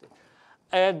it's shifted.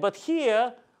 But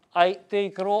here, I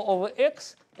take rho over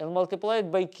x and multiply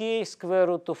it by k square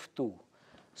root of 2.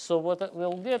 So what I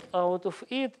will get out of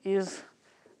it is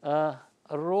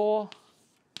rho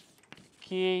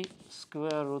k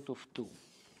square root of 2.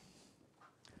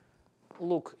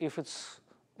 Look if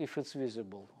it's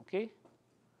visible, okay?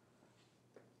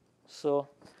 So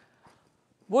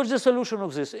what's the solution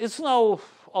of this? It's now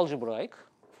algebraic,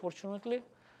 fortunately.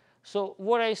 So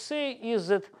what I say is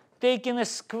that taking a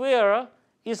square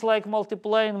is like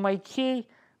multiplying my k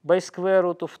by square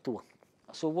root of 2.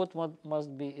 So what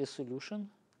must be a solution?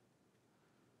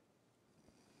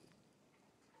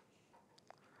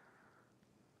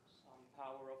 Some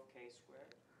power of k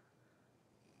squared.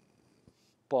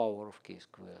 Power of k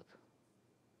squared.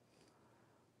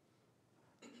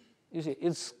 You see,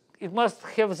 it must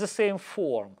have the same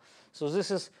form. So this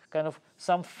is kind of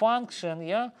some function,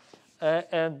 yeah?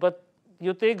 But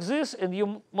you take this and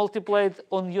you multiply it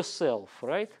on yourself,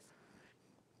 right?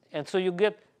 And so you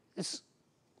get,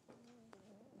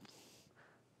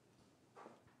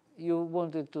 you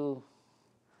want it to,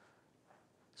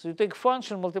 so you take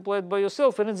function, multiply it by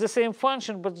yourself, and it's the same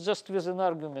function, but just with an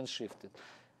argument shifted.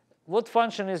 What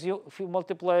function is if you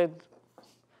multiply it?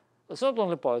 It's not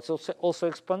only power, it's also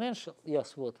exponential.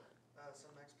 Yes, what?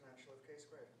 Some exponential of k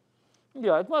squared.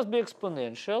 Yeah, it must be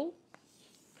exponential.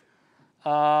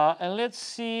 And let's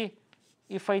see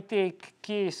if I take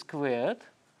k squared,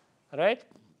 right,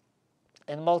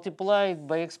 and multiply it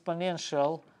by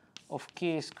exponential of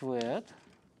k squared,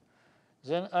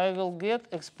 then I will get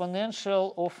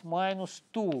exponential of minus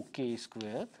 2k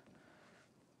squared,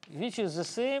 which is the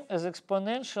same as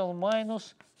exponential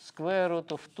minus square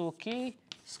root of 2k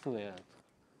squared,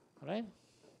 right?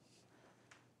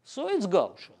 So it's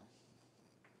Gaussian,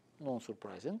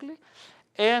 non-surprisingly.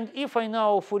 And if I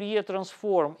now Fourier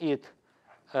transform it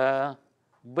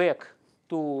back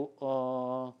to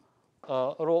rho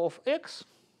of x,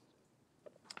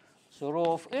 so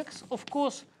rho of x, of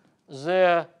course,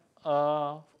 the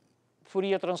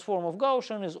Fourier transform of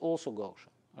Gaussian is also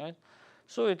Gaussian, right?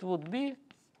 So it would be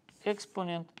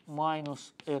exponent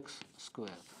minus x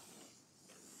squared.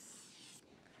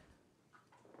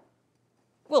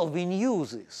 Well, we knew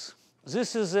this.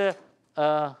 This is a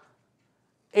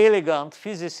elegant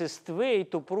physicist way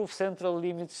to prove central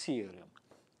limit theorem,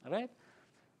 right?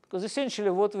 Because essentially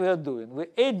what we are doing, we're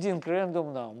adding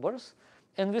random numbers,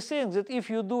 and we're saying that if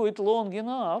you do it long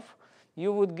enough,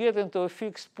 you would get into a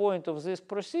fixed point of this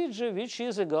procedure, which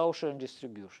is a Gaussian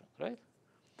distribution, right?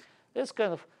 That's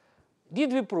kind of,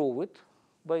 did we prove it,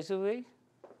 by the way?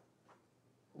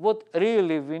 What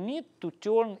really we need to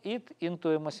turn it into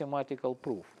a mathematical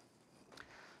proof.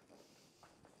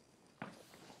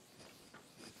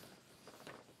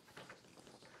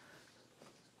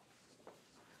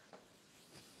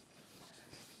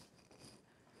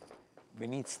 We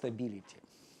need stability.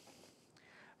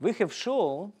 We have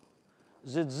shown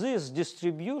that this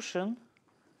distribution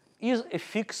is a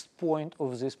fixed point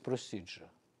of this procedure,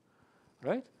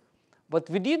 right? But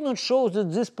we did not show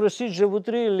that this procedure would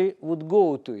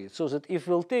go to it, so that if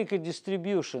we'll take a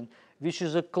distribution which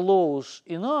is close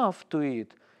enough to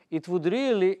it, it would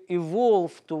really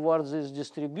evolve towards this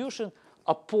distribution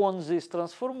upon this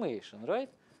transformation, right?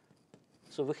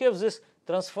 So we have this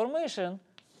transformation,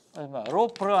 rho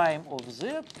prime of z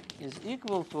is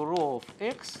equal to rho of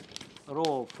x,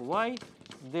 rho of y,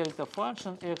 delta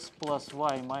function x plus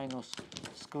y minus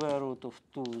square root of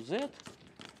 2z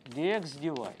dx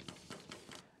dy.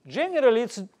 Generally,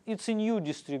 it's a new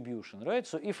distribution, right?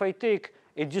 So if I take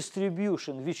a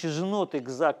distribution which is not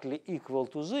exactly equal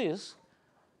to this,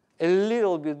 a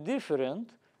little bit different,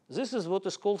 this is what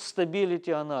is called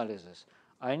stability analysis.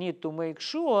 I need to make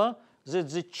sure that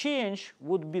the change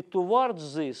would be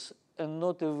towards this and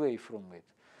not away from it.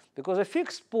 Because a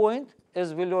fixed point,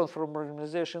 as we learned from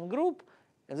organization group,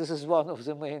 and this is one of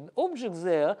the main objects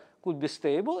there, could be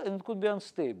stable and it could be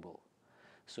unstable.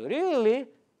 So really,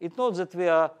 it's not that we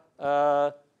are,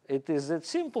 it is that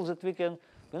simple that we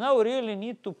now really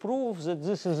need to prove that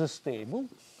this is a stable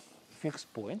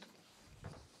fixed point.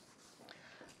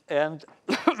 And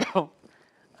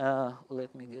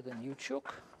let me get a new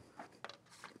chalk.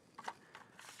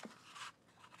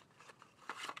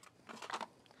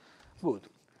 Good.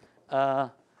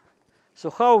 So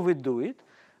how we do it?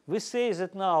 We say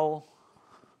that now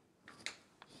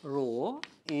rho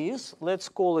is, let's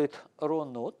call it rho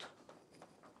naught.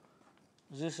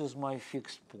 This is my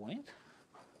fixed point.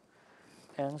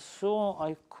 And so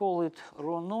I call it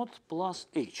rho naught plus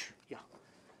h. Yeah.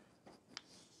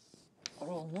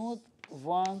 Rho naught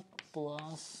 1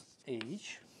 plus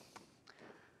h.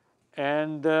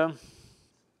 And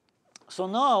so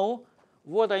now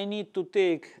what I need to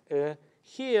take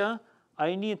here,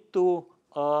 I need to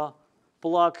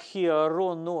plug here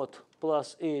rho naught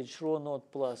plus h, rho naught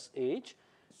plus h,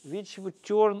 which would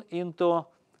turn into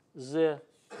the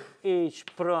h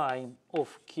prime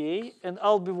of k, and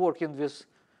I'll be working with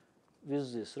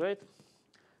this, right?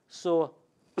 So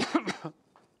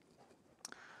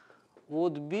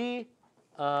would be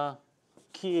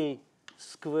k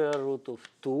square root of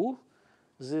 2.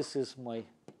 This is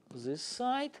this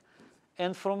side.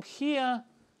 And from here,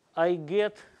 I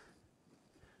get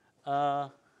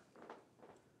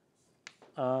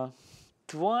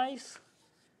twice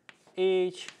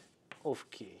h of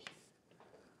k,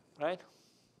 right?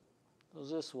 So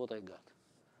this is what I got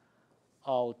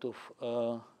out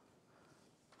of,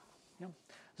 yeah.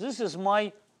 This is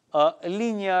my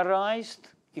linearized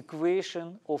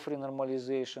equation of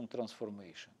renormalization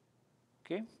transformation,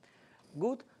 okay?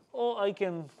 Good, or I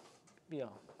can, yeah.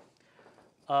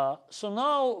 So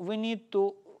now we need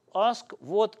to ask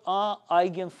what are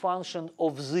eigenfunctions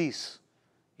of this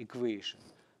equation.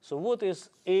 So what is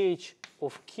h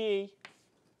of k?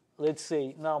 Let's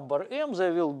say number m,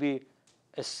 there will be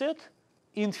a set,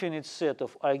 infinite set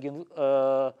of eigen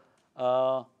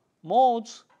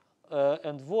modes,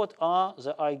 and what are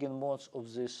the eigenmodes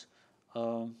of this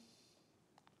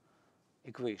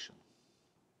equation?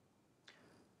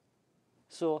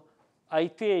 So I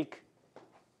take,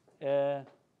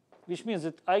 which means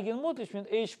that eigenmode, which means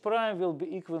h prime will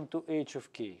be equal to h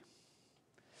of k.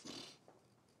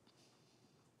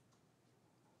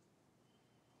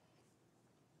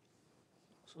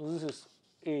 So this is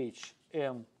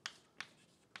HM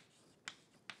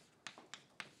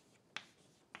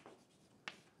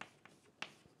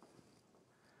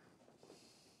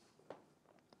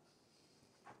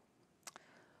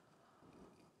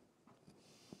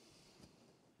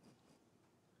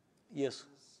yes.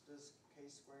 Does k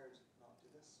squared not do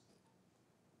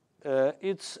this?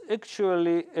 It's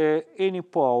actually any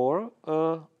power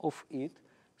of it.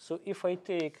 So if I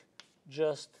take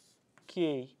just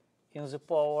k in the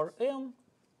power m,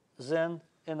 then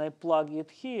and I plug it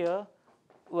here,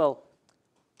 well,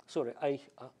 sorry, I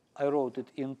wrote it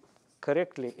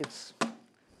incorrectly. It's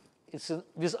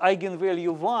with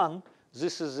eigenvalue 1,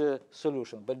 this is a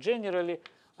solution. But generally,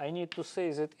 I need to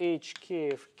say that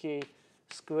hk of k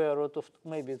square root of,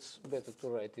 maybe it's better to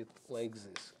write it like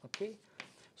this, okay?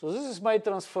 So this is my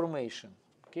transformation,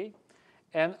 okay?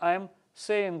 And I'm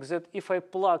saying that if I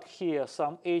plug here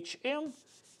some hm,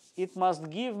 it must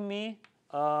give me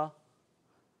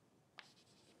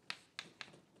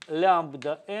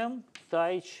lambda m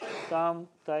times hm,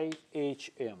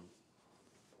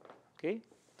 okay?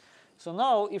 So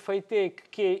now if I take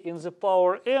k in the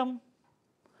power m,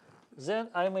 then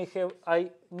I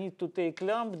need to take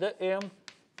lambda m,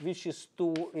 which is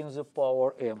 2 in the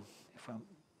power m, if I'm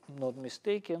not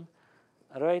mistaken,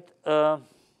 right? No.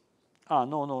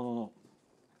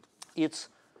 It's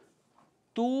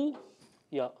 2,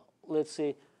 yeah, let's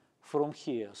say from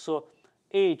here. So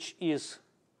h is,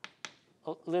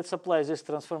 let's apply this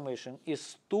transformation,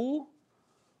 is 2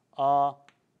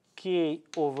 k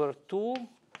over 2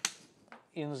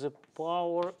 in the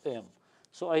power m.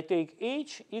 So I take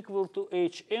h equal to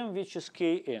hm, which is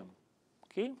km,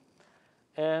 okay?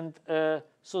 And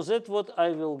so that's what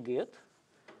I will get.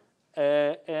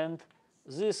 And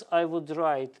this I would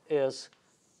write as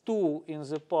 2 in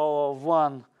the power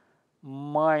 1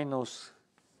 minus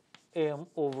m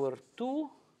over 2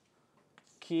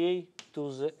 k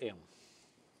to the m,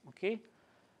 okay?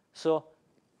 So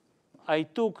I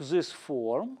took this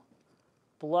form,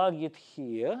 plug it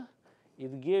here,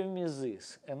 it gave me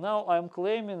this. And now I'm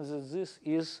claiming that this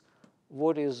is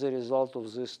what is the result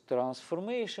of this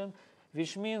transformation,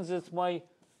 which means that my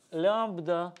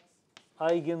lambda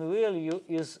eigenvalue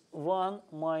is 1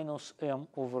 minus m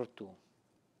over 2,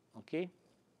 okay?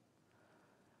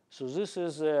 So this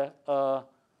is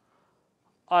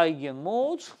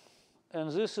eigenmodes,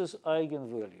 and this is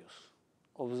eigenvalues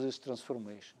of this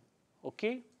transformation,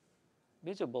 okay?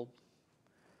 Visible.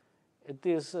 It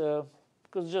is,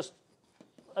 because just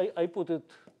I put it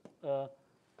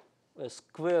as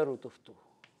square root of 2.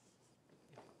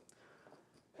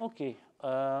 Okay.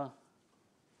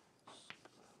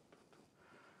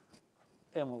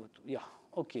 M over 2. Yeah.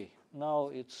 Okay. Now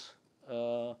it's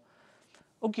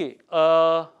okay.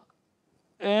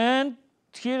 And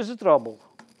here's the trouble,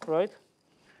 right?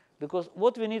 Because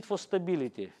what we need for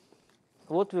stability,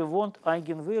 what we want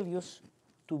eigenvalues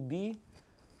to be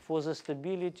for the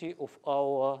stability of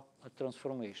our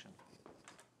transformation.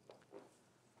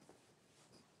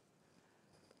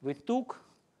 We took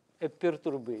a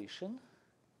perturbation,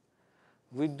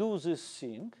 we do this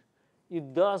thing,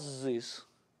 it does this,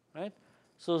 right?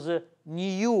 So the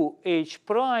new h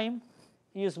prime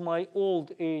is my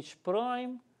old h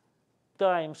prime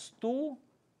times 2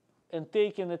 and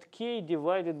taken at k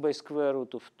divided by square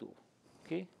root of 2,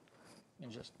 okay? Let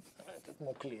me just write it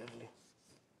more clearly.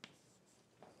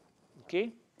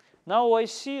 Okay, now I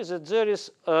see that there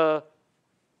is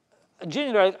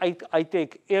generally I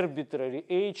take arbitrary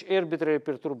h, arbitrary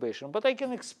perturbation, but I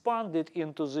can expand it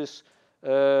into this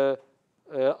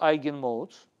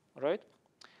eigenmodes, right?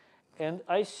 And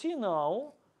I see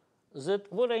now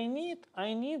that what I need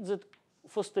that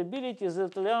for stability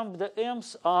that lambda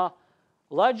m's are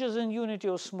larger than unity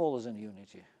or smaller than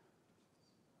unity.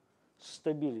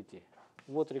 Stability,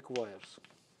 what requires?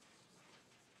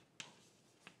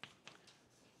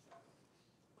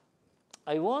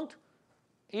 I want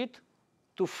it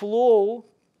to flow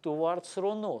towards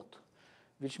rho naught,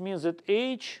 which means that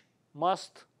h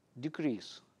must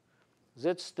decrease.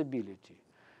 That's stability.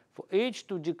 For h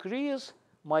to decrease,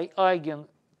 my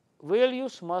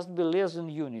eigenvalues must be less than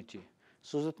unity.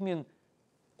 So that means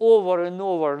over and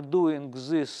over doing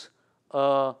this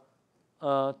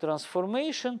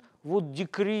transformation would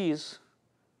decrease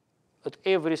at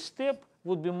every step,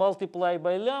 would be multiplied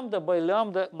by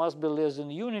lambda must be less than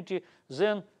unity,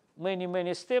 then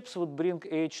many steps would bring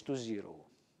h to 0.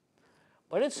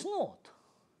 But it's not.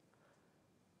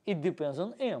 It depends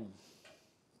on m.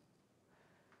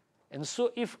 And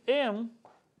so if m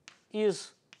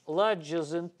is larger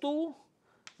than 2,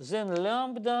 then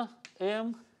lambda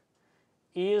m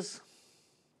is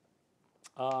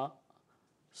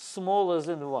smaller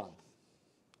than 1.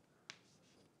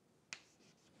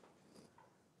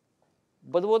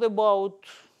 But what about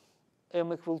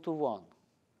m equal to 1?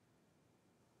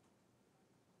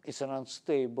 It's an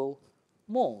unstable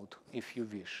mode, if you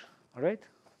wish, right?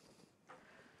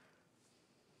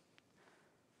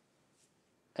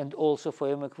 And also for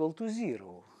m equal to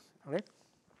 0, right?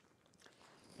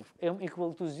 If m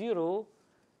equal to 0,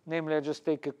 namely I just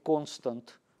take a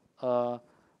constant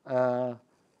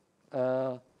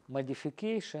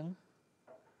modification.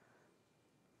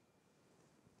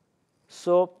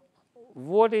 So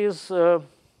what is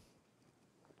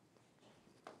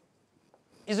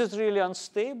it really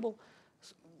unstable?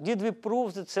 Did we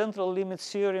prove that central limit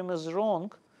theorem is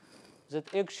wrong?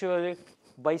 That actually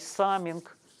by summing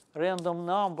random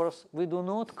numbers, we do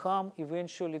not come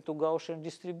eventually to Gaussian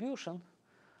distribution?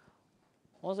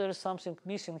 Well, there is something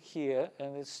missing here,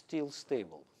 and it's still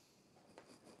stable.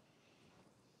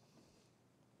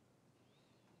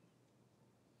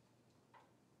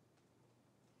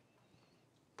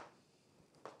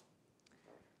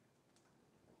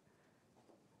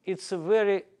 It's a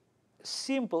very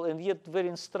simple and yet very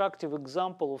instructive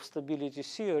example of stability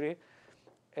theory.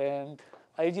 And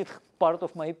I did part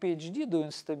of my PhD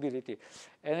doing stability.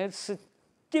 And it's a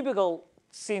typical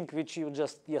thing which you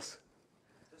just, yes?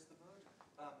 Does the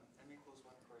mode m equals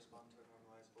 1 correspond to a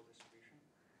normalizable distribution?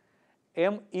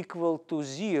 M equal to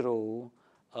 0,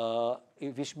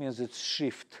 which means it's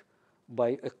shift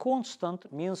by a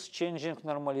constant, means changing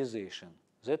normalization.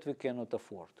 That we cannot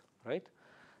afford, right?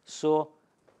 So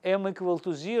m equal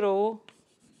to 0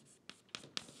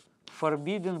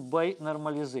 forbidden by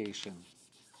normalization.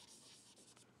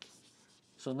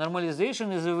 So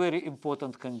normalization is a very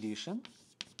important condition.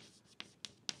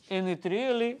 And it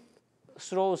really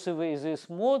throws away this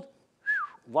mode.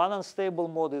 One unstable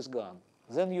mode is gone.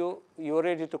 Then you're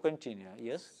ready to continue.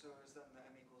 Yes? So is then the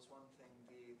m equals 1 thing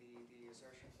the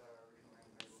assertion that our original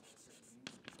animal was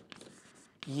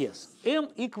mean? Yes. M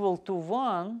equal to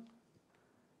 1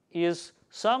 is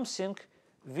something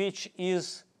which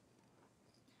is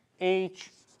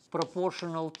h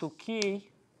proportional to k,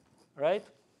 right?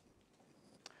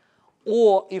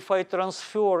 Or if I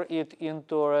transfer it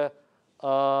into a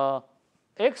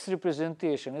x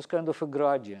representation, it's kind of a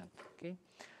gradient. Okay?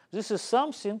 This is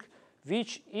something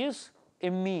which is a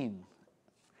mean.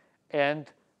 And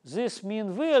this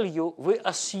mean value, we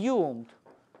assumed,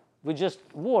 we just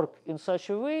work in such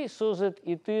a way so that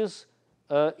it is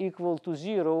equal to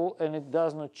 0 and it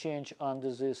does not change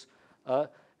under this.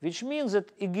 Which means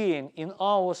that, again, in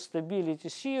our stability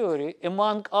theory,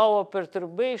 among our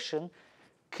perturbation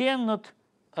cannot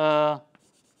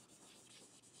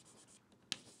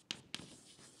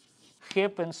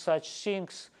happen such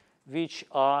things which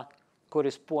are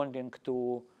corresponding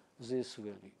to this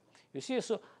value. You see,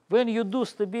 so when you do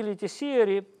stability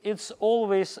theory, it's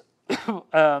always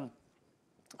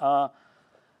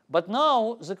but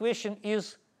now the question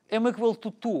is m equal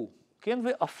to 2. Can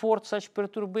we afford such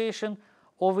perturbation,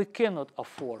 or we cannot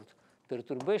afford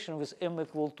perturbation with m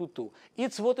equal to 2?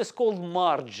 It's what is called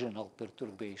marginal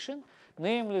perturbation,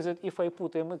 namely that if I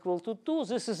put m equal to 2,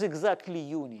 this is exactly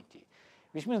unity,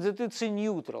 which means that it's a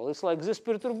neutral. It's like this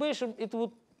perturbation, it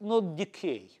would not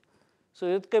decay. So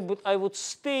it can, I would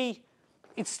stay,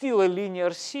 it's still a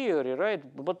linear theory, right?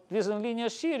 But within linear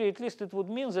theory, at least it would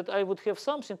mean that I would have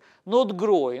something not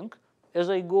growing as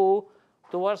I go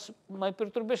towards my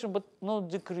perturbation, but not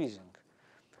decreasing.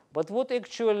 But what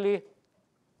actually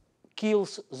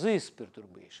kills this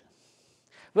perturbation?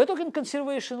 We're talking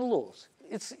conservation laws.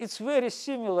 It's very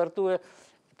similar to a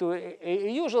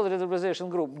usual renormalization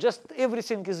group. Just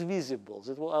everything is visible.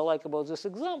 That's what I like about this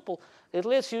example. It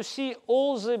lets you see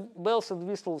all the bells and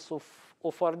whistles of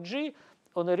RG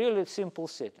on a really simple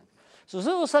setting. So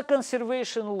those are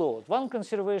conservation laws. One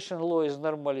conservation law is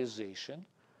normalization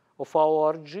of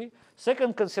our RG.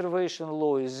 Second conservation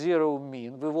law is zero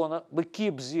mean. We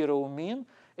keep zero mean,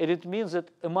 and it means that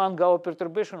among our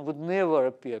perturbation would never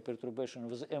appear perturbation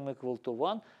with m equal to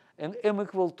 1 and m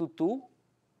equal to 2.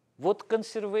 What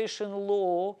conservation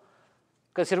law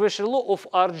of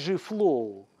RG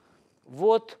flow,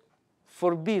 what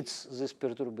forbids this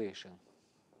perturbation?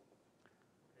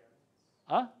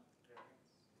 Huh?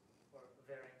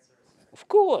 Of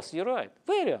course, you're right.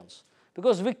 Variance.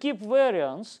 Because we keep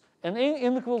variance, and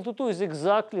n equal to 2 is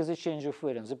exactly the change of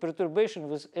variance. The perturbation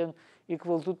with n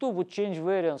equal to 2 would change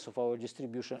variance of our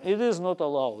distribution. It is not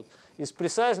allowed. It's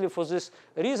precisely for this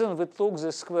reason we took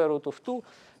the square root of 2.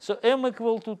 So m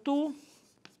equal to 2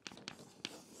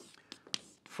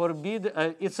 forbid,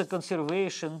 it's a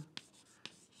conservation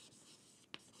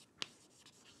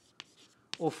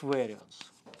of variance.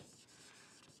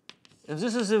 And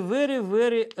this is a very,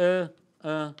 very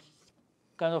kind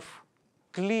of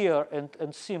clear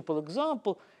and simple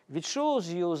example which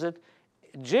shows you that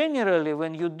generally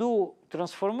when you do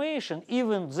transformation,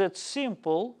 even that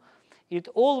simple, it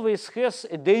always has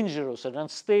a dangerous and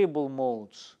unstable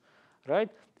modes, right?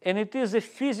 And it is the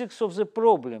physics of the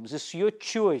problem. This is your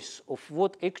choice of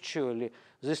what actually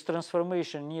this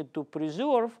transformation need to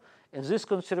preserve, and this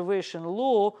conservation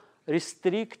law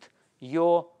restrict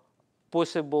your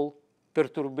possible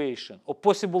perturbation or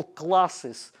possible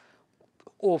classes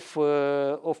of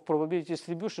probability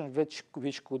distribution which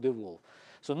could evolve.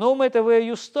 So no matter where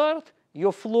you start,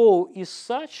 your flow is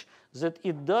such that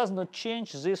it does not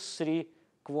change these three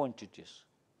quantities,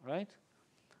 right?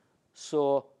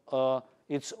 So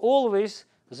it's always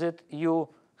that you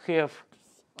have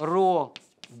rho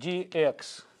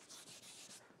dx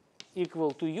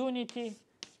equal to unity,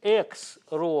 x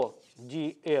rho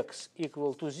dx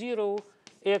equal to 0,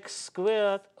 x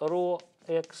squared rho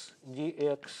x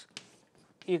dx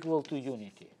equal to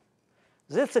unity.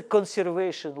 That's a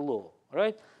conservation law,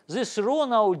 right? This rho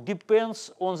now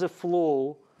depends on the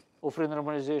flow of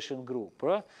renormalization group,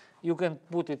 right? You can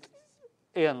put it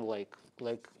n like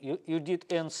you did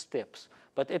n steps.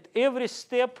 But at every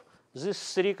step,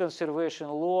 this three conservation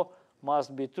law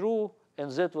must be true, and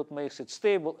that's what makes it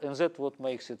stable, and that's what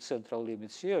makes it central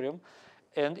limit theorem.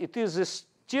 And it is this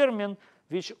term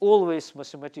which always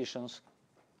mathematicians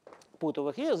put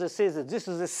over here. They say that this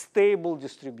is a stable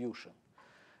distribution,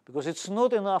 because it's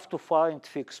not enough to find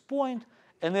fixed point.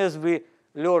 And as we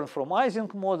learn from Ising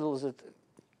models, that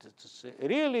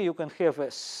really you can have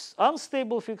an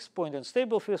unstable fixed point and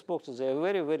stable fixed point. They are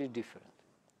very, very different.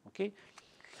 Okay.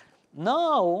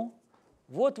 Now,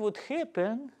 what would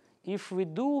happen if we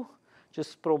do,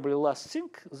 just probably last thing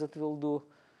that we'll do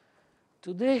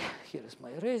today. Here is my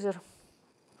eraser.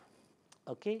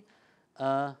 Okay.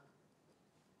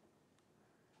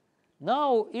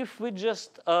 Now, if we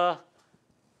just,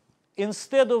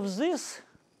 instead of this,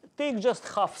 take just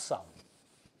half sum.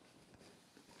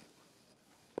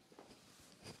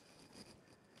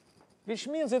 Which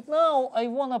means that now I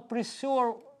want to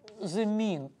preserve the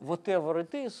mean, whatever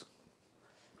it is.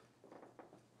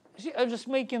 See, I'm just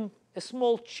making a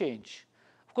small change.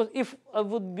 Of course, if I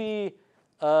would be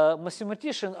a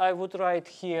mathematician, I would write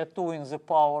here 2 in the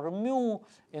power mu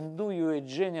and do you a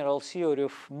general theory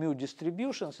of mu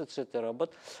distributions, etc.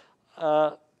 But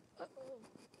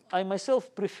I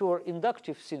myself prefer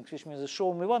inductive things, which means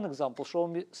show me one example, show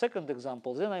me second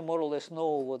example, then I more or less know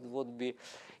what would be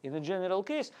in a general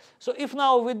case. So if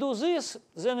now we do this,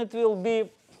 then it will be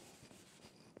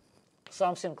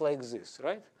something like this,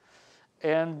 right?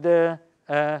 And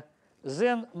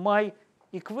then my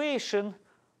equation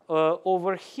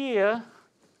over here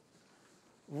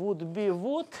would be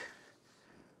what?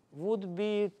 Would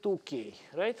be 2k,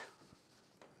 right?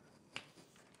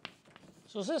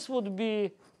 So this would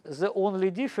be the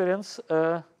only difference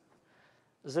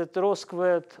that rho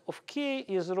squared of k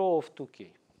is rho of 2k.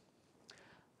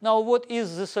 Now, what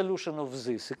is the solution of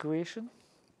this equation?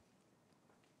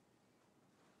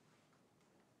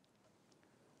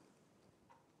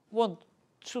 One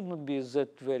shouldn't be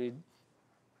that very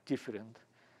different.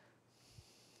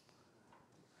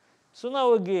 So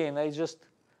now again, I just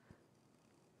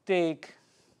take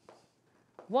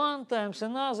one times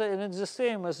another, and it's the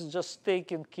same as just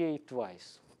taking k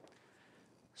twice.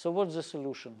 So what's the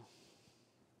solution?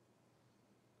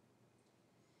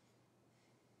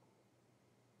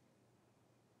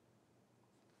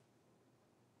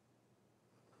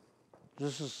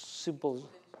 This is simple.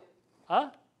 Huh?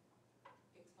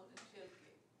 Exponential k.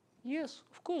 Yes,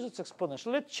 of course it's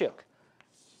exponential. Let's check.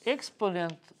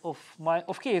 Exponent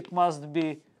of k, it must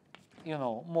be,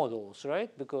 modulus,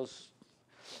 right? Because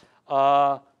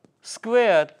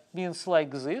squared means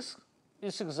like this.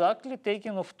 It's exactly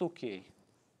taken of 2k,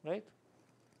 right?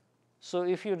 So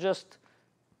if you just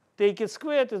take it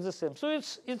squared, it's the same. So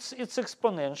it's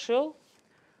exponential.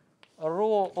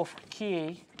 Rho of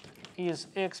k is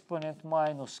exponent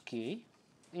minus k,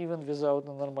 even without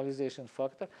the normalization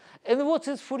factor. And what's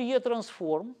its Fourier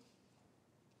transform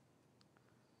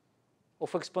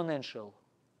of exponential?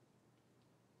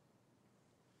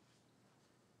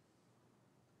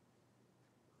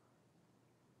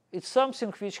 It's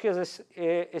something which has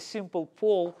a simple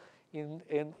pole in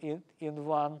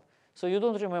one. So you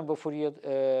don't remember Fourier,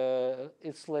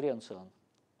 it's Lorentzian.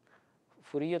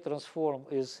 Fourier transform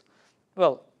is,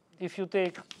 well, if you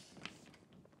take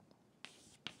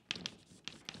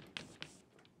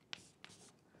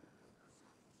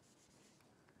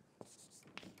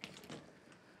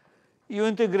you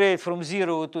integrate from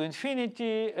 0 to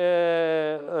infinity,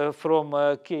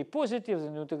 from k positive,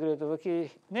 then you integrate over k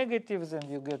negative, then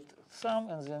you get sum,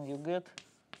 and then you get,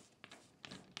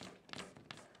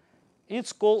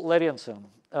 it's called Lorentzian.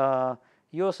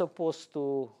 You're supposed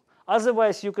to,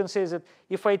 otherwise you can say that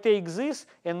if I take this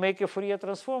and make a Fourier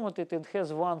transform of it, it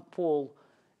has one pole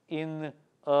in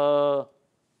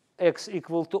x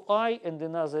equal to I and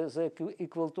another is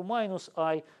equal to minus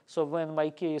I. So when my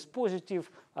k is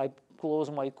positive, I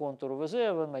close my contour over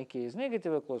there. When my k is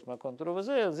negative, I close my contour over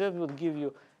there. That would give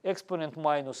you exponent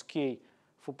minus k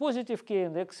for positive k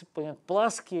and exponent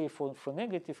plus k for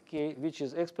negative k, which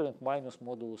is exponent minus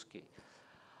modulus k.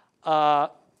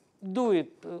 Do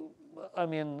it, I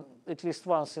mean, at least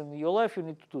once in your life, you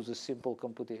need to do this simple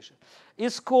computation.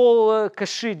 It's called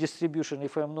Cauchy distribution,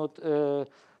 if I'm not.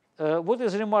 What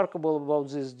is remarkable about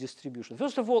this distribution?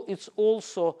 First of all, it's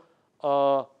also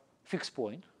a fixed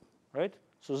point, right?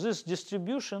 So this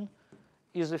distribution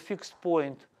is a fixed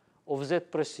point of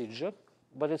that procedure,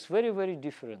 but it's very, very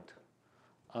different.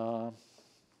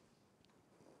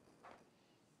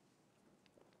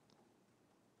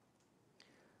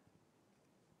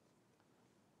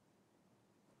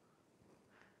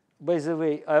 By the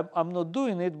way, I'm not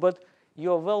doing it, but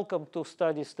you're welcome to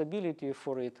study stability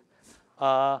for it.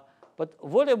 But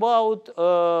what about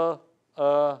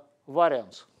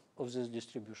variance of this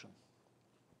distribution?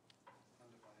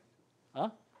 Huh?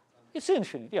 It's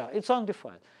infinite. Yeah, it's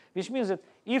undefined. Which means that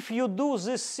if you do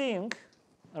this thing,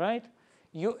 right,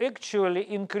 you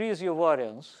actually increase your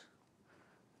variance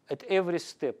at every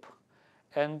step.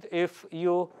 And if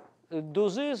you do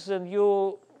this, then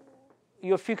your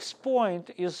fixed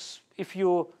point is, if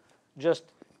you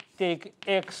just take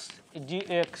x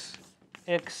dx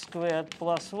x squared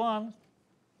plus 1,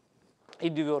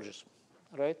 it diverges,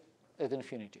 right, at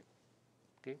infinity.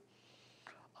 Okay.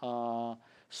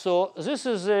 So this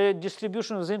is a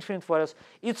distribution with infinite variance.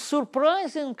 It's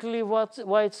surprisingly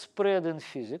widespread in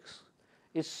physics.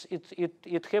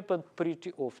 It happened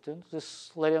pretty often,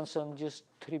 this Lorentzian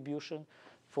distribution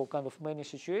for kind of many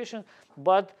situations.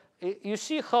 But you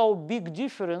see how big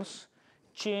difference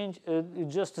change,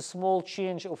 just a small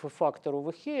change of a factor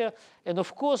over here. And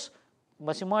of course,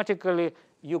 mathematically,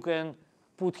 you can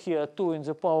put here 2 in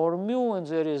the power mu, and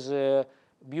there is a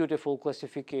beautiful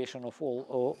classification of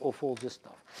all this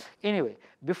stuff. Anyway,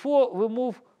 before we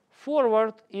move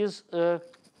forward,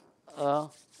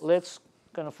 let's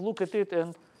kind of look at it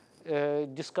and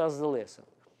discuss the lesson.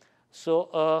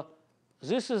 So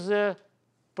this is a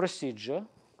procedure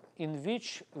in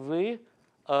which we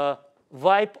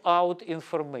wipe out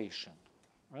information,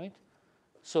 right?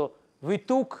 So we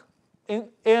took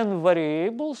n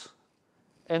variables,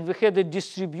 and we had a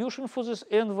distribution for these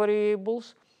n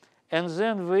variables, and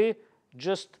then we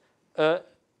just,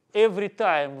 every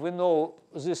time we know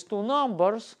these two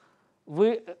numbers,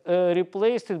 we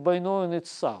replaced it by knowing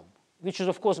its sum, which is,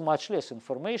 of course, much less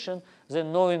information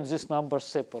than knowing these numbers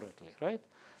separately, right?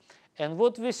 And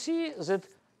what we see is that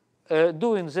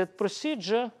doing that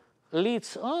procedure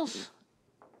leads us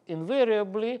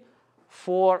invariably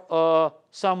for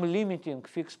some limiting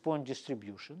fixed point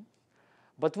distribution.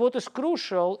 But what is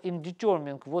crucial in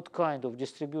determining what kind of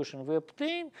distribution we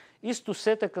obtain is to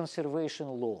set a conservation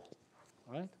law,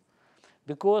 right?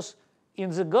 Because in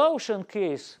the Gaussian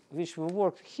case, which we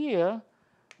worked here,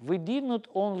 we did not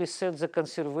only set the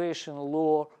conservation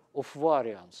law of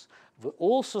variance, we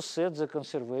also set the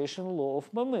conservation law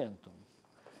of momentum.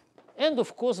 And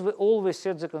of course, we always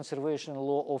set the conservation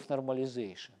law of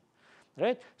normalization,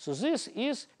 right? So this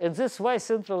is, and that's why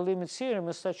central limit theorem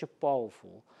is such a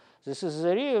powerful. This is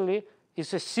really,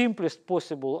 it's a simplest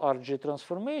possible RG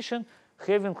transformation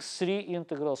having 3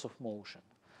 integrals of motion.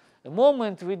 The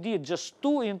moment we did just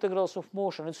 2 integrals of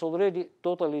motion, it's already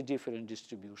totally different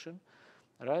distribution,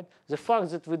 right? The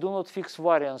fact that we do not fix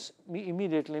variance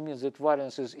immediately means that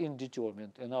variance is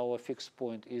indeterminate and our fixed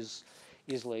point is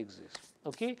like this,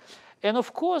 okay? And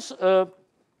of course, I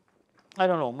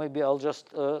don't know, maybe I'll just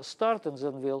start and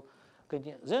then we'll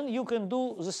continue. Then you can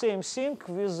do the same thing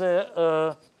with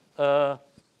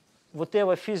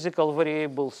whatever physical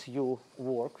variables you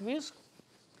work with.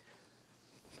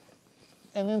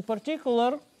 And in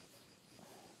particular,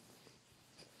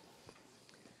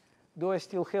 do I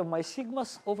still have my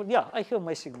sigmas over? Yeah, I have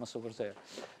my sigmas over there.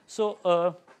 So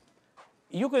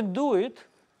you can do it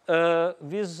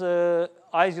with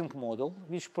Ising model,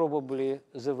 which probably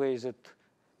the way that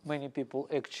many people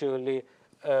actually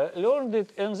learned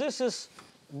it. And this is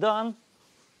done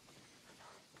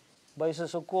by the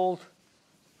so-called,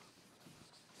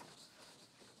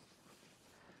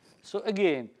 so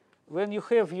again, when you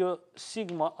have your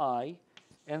sigma I,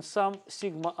 and some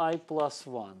sigma I plus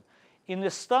 1. In a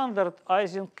standard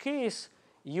Ising case,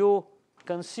 you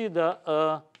consider,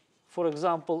 for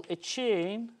example, a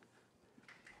chain,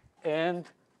 and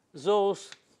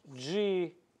those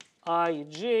g, I,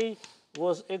 j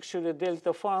was actually a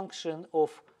delta function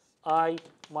of I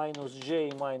minus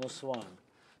j minus 1.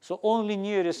 So only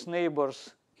nearest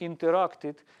neighbors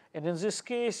interacted. And in this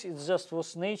case, it just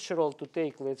was natural to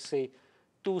take, let's say,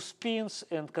 2 spins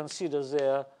and consider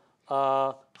their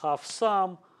half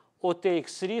sum, or take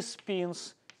 3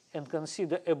 spins and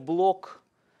consider a block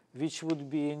which would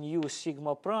be a new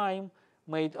sigma prime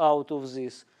made out of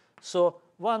this. So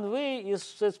one way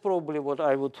is, that's probably what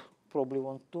I would probably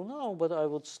want to now, but I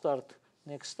would start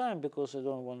next time because I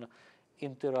don't want to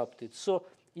interrupt it. So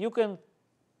you can,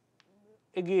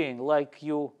 again, like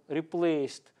you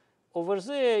replaced over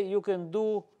there, you can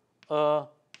do a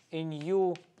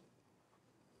new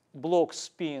block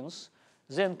spins,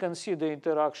 then consider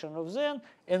interaction of them,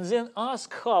 and then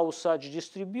ask how such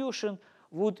distribution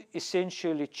would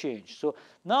essentially change. So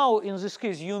now, in this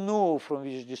case, you know from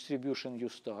which distribution you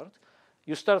start.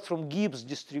 You start from Gibbs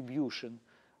distribution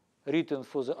written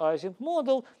for the Ising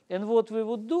model. And what we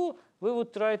would do, we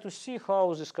would try to see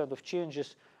how this kind of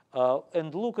changes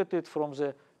and look at it from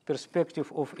the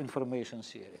perspective of information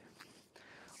theory.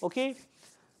 OK?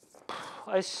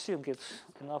 I think it's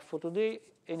enough for today.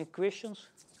 Any questions?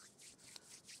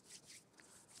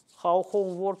 How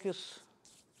homework is?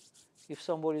 If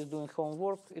somebody is doing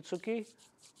homework, it's OK?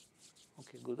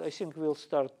 OK, good. I think we'll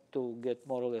start to get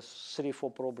more or less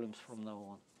 3-4 problems from now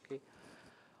on. OK,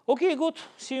 OK, good.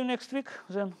 See you next week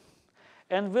then.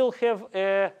 And we'll have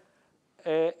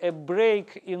a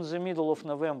break in the middle of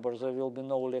November. There will be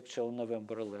no lecture on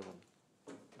November 11.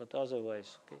 But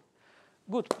otherwise, OK.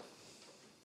 Good.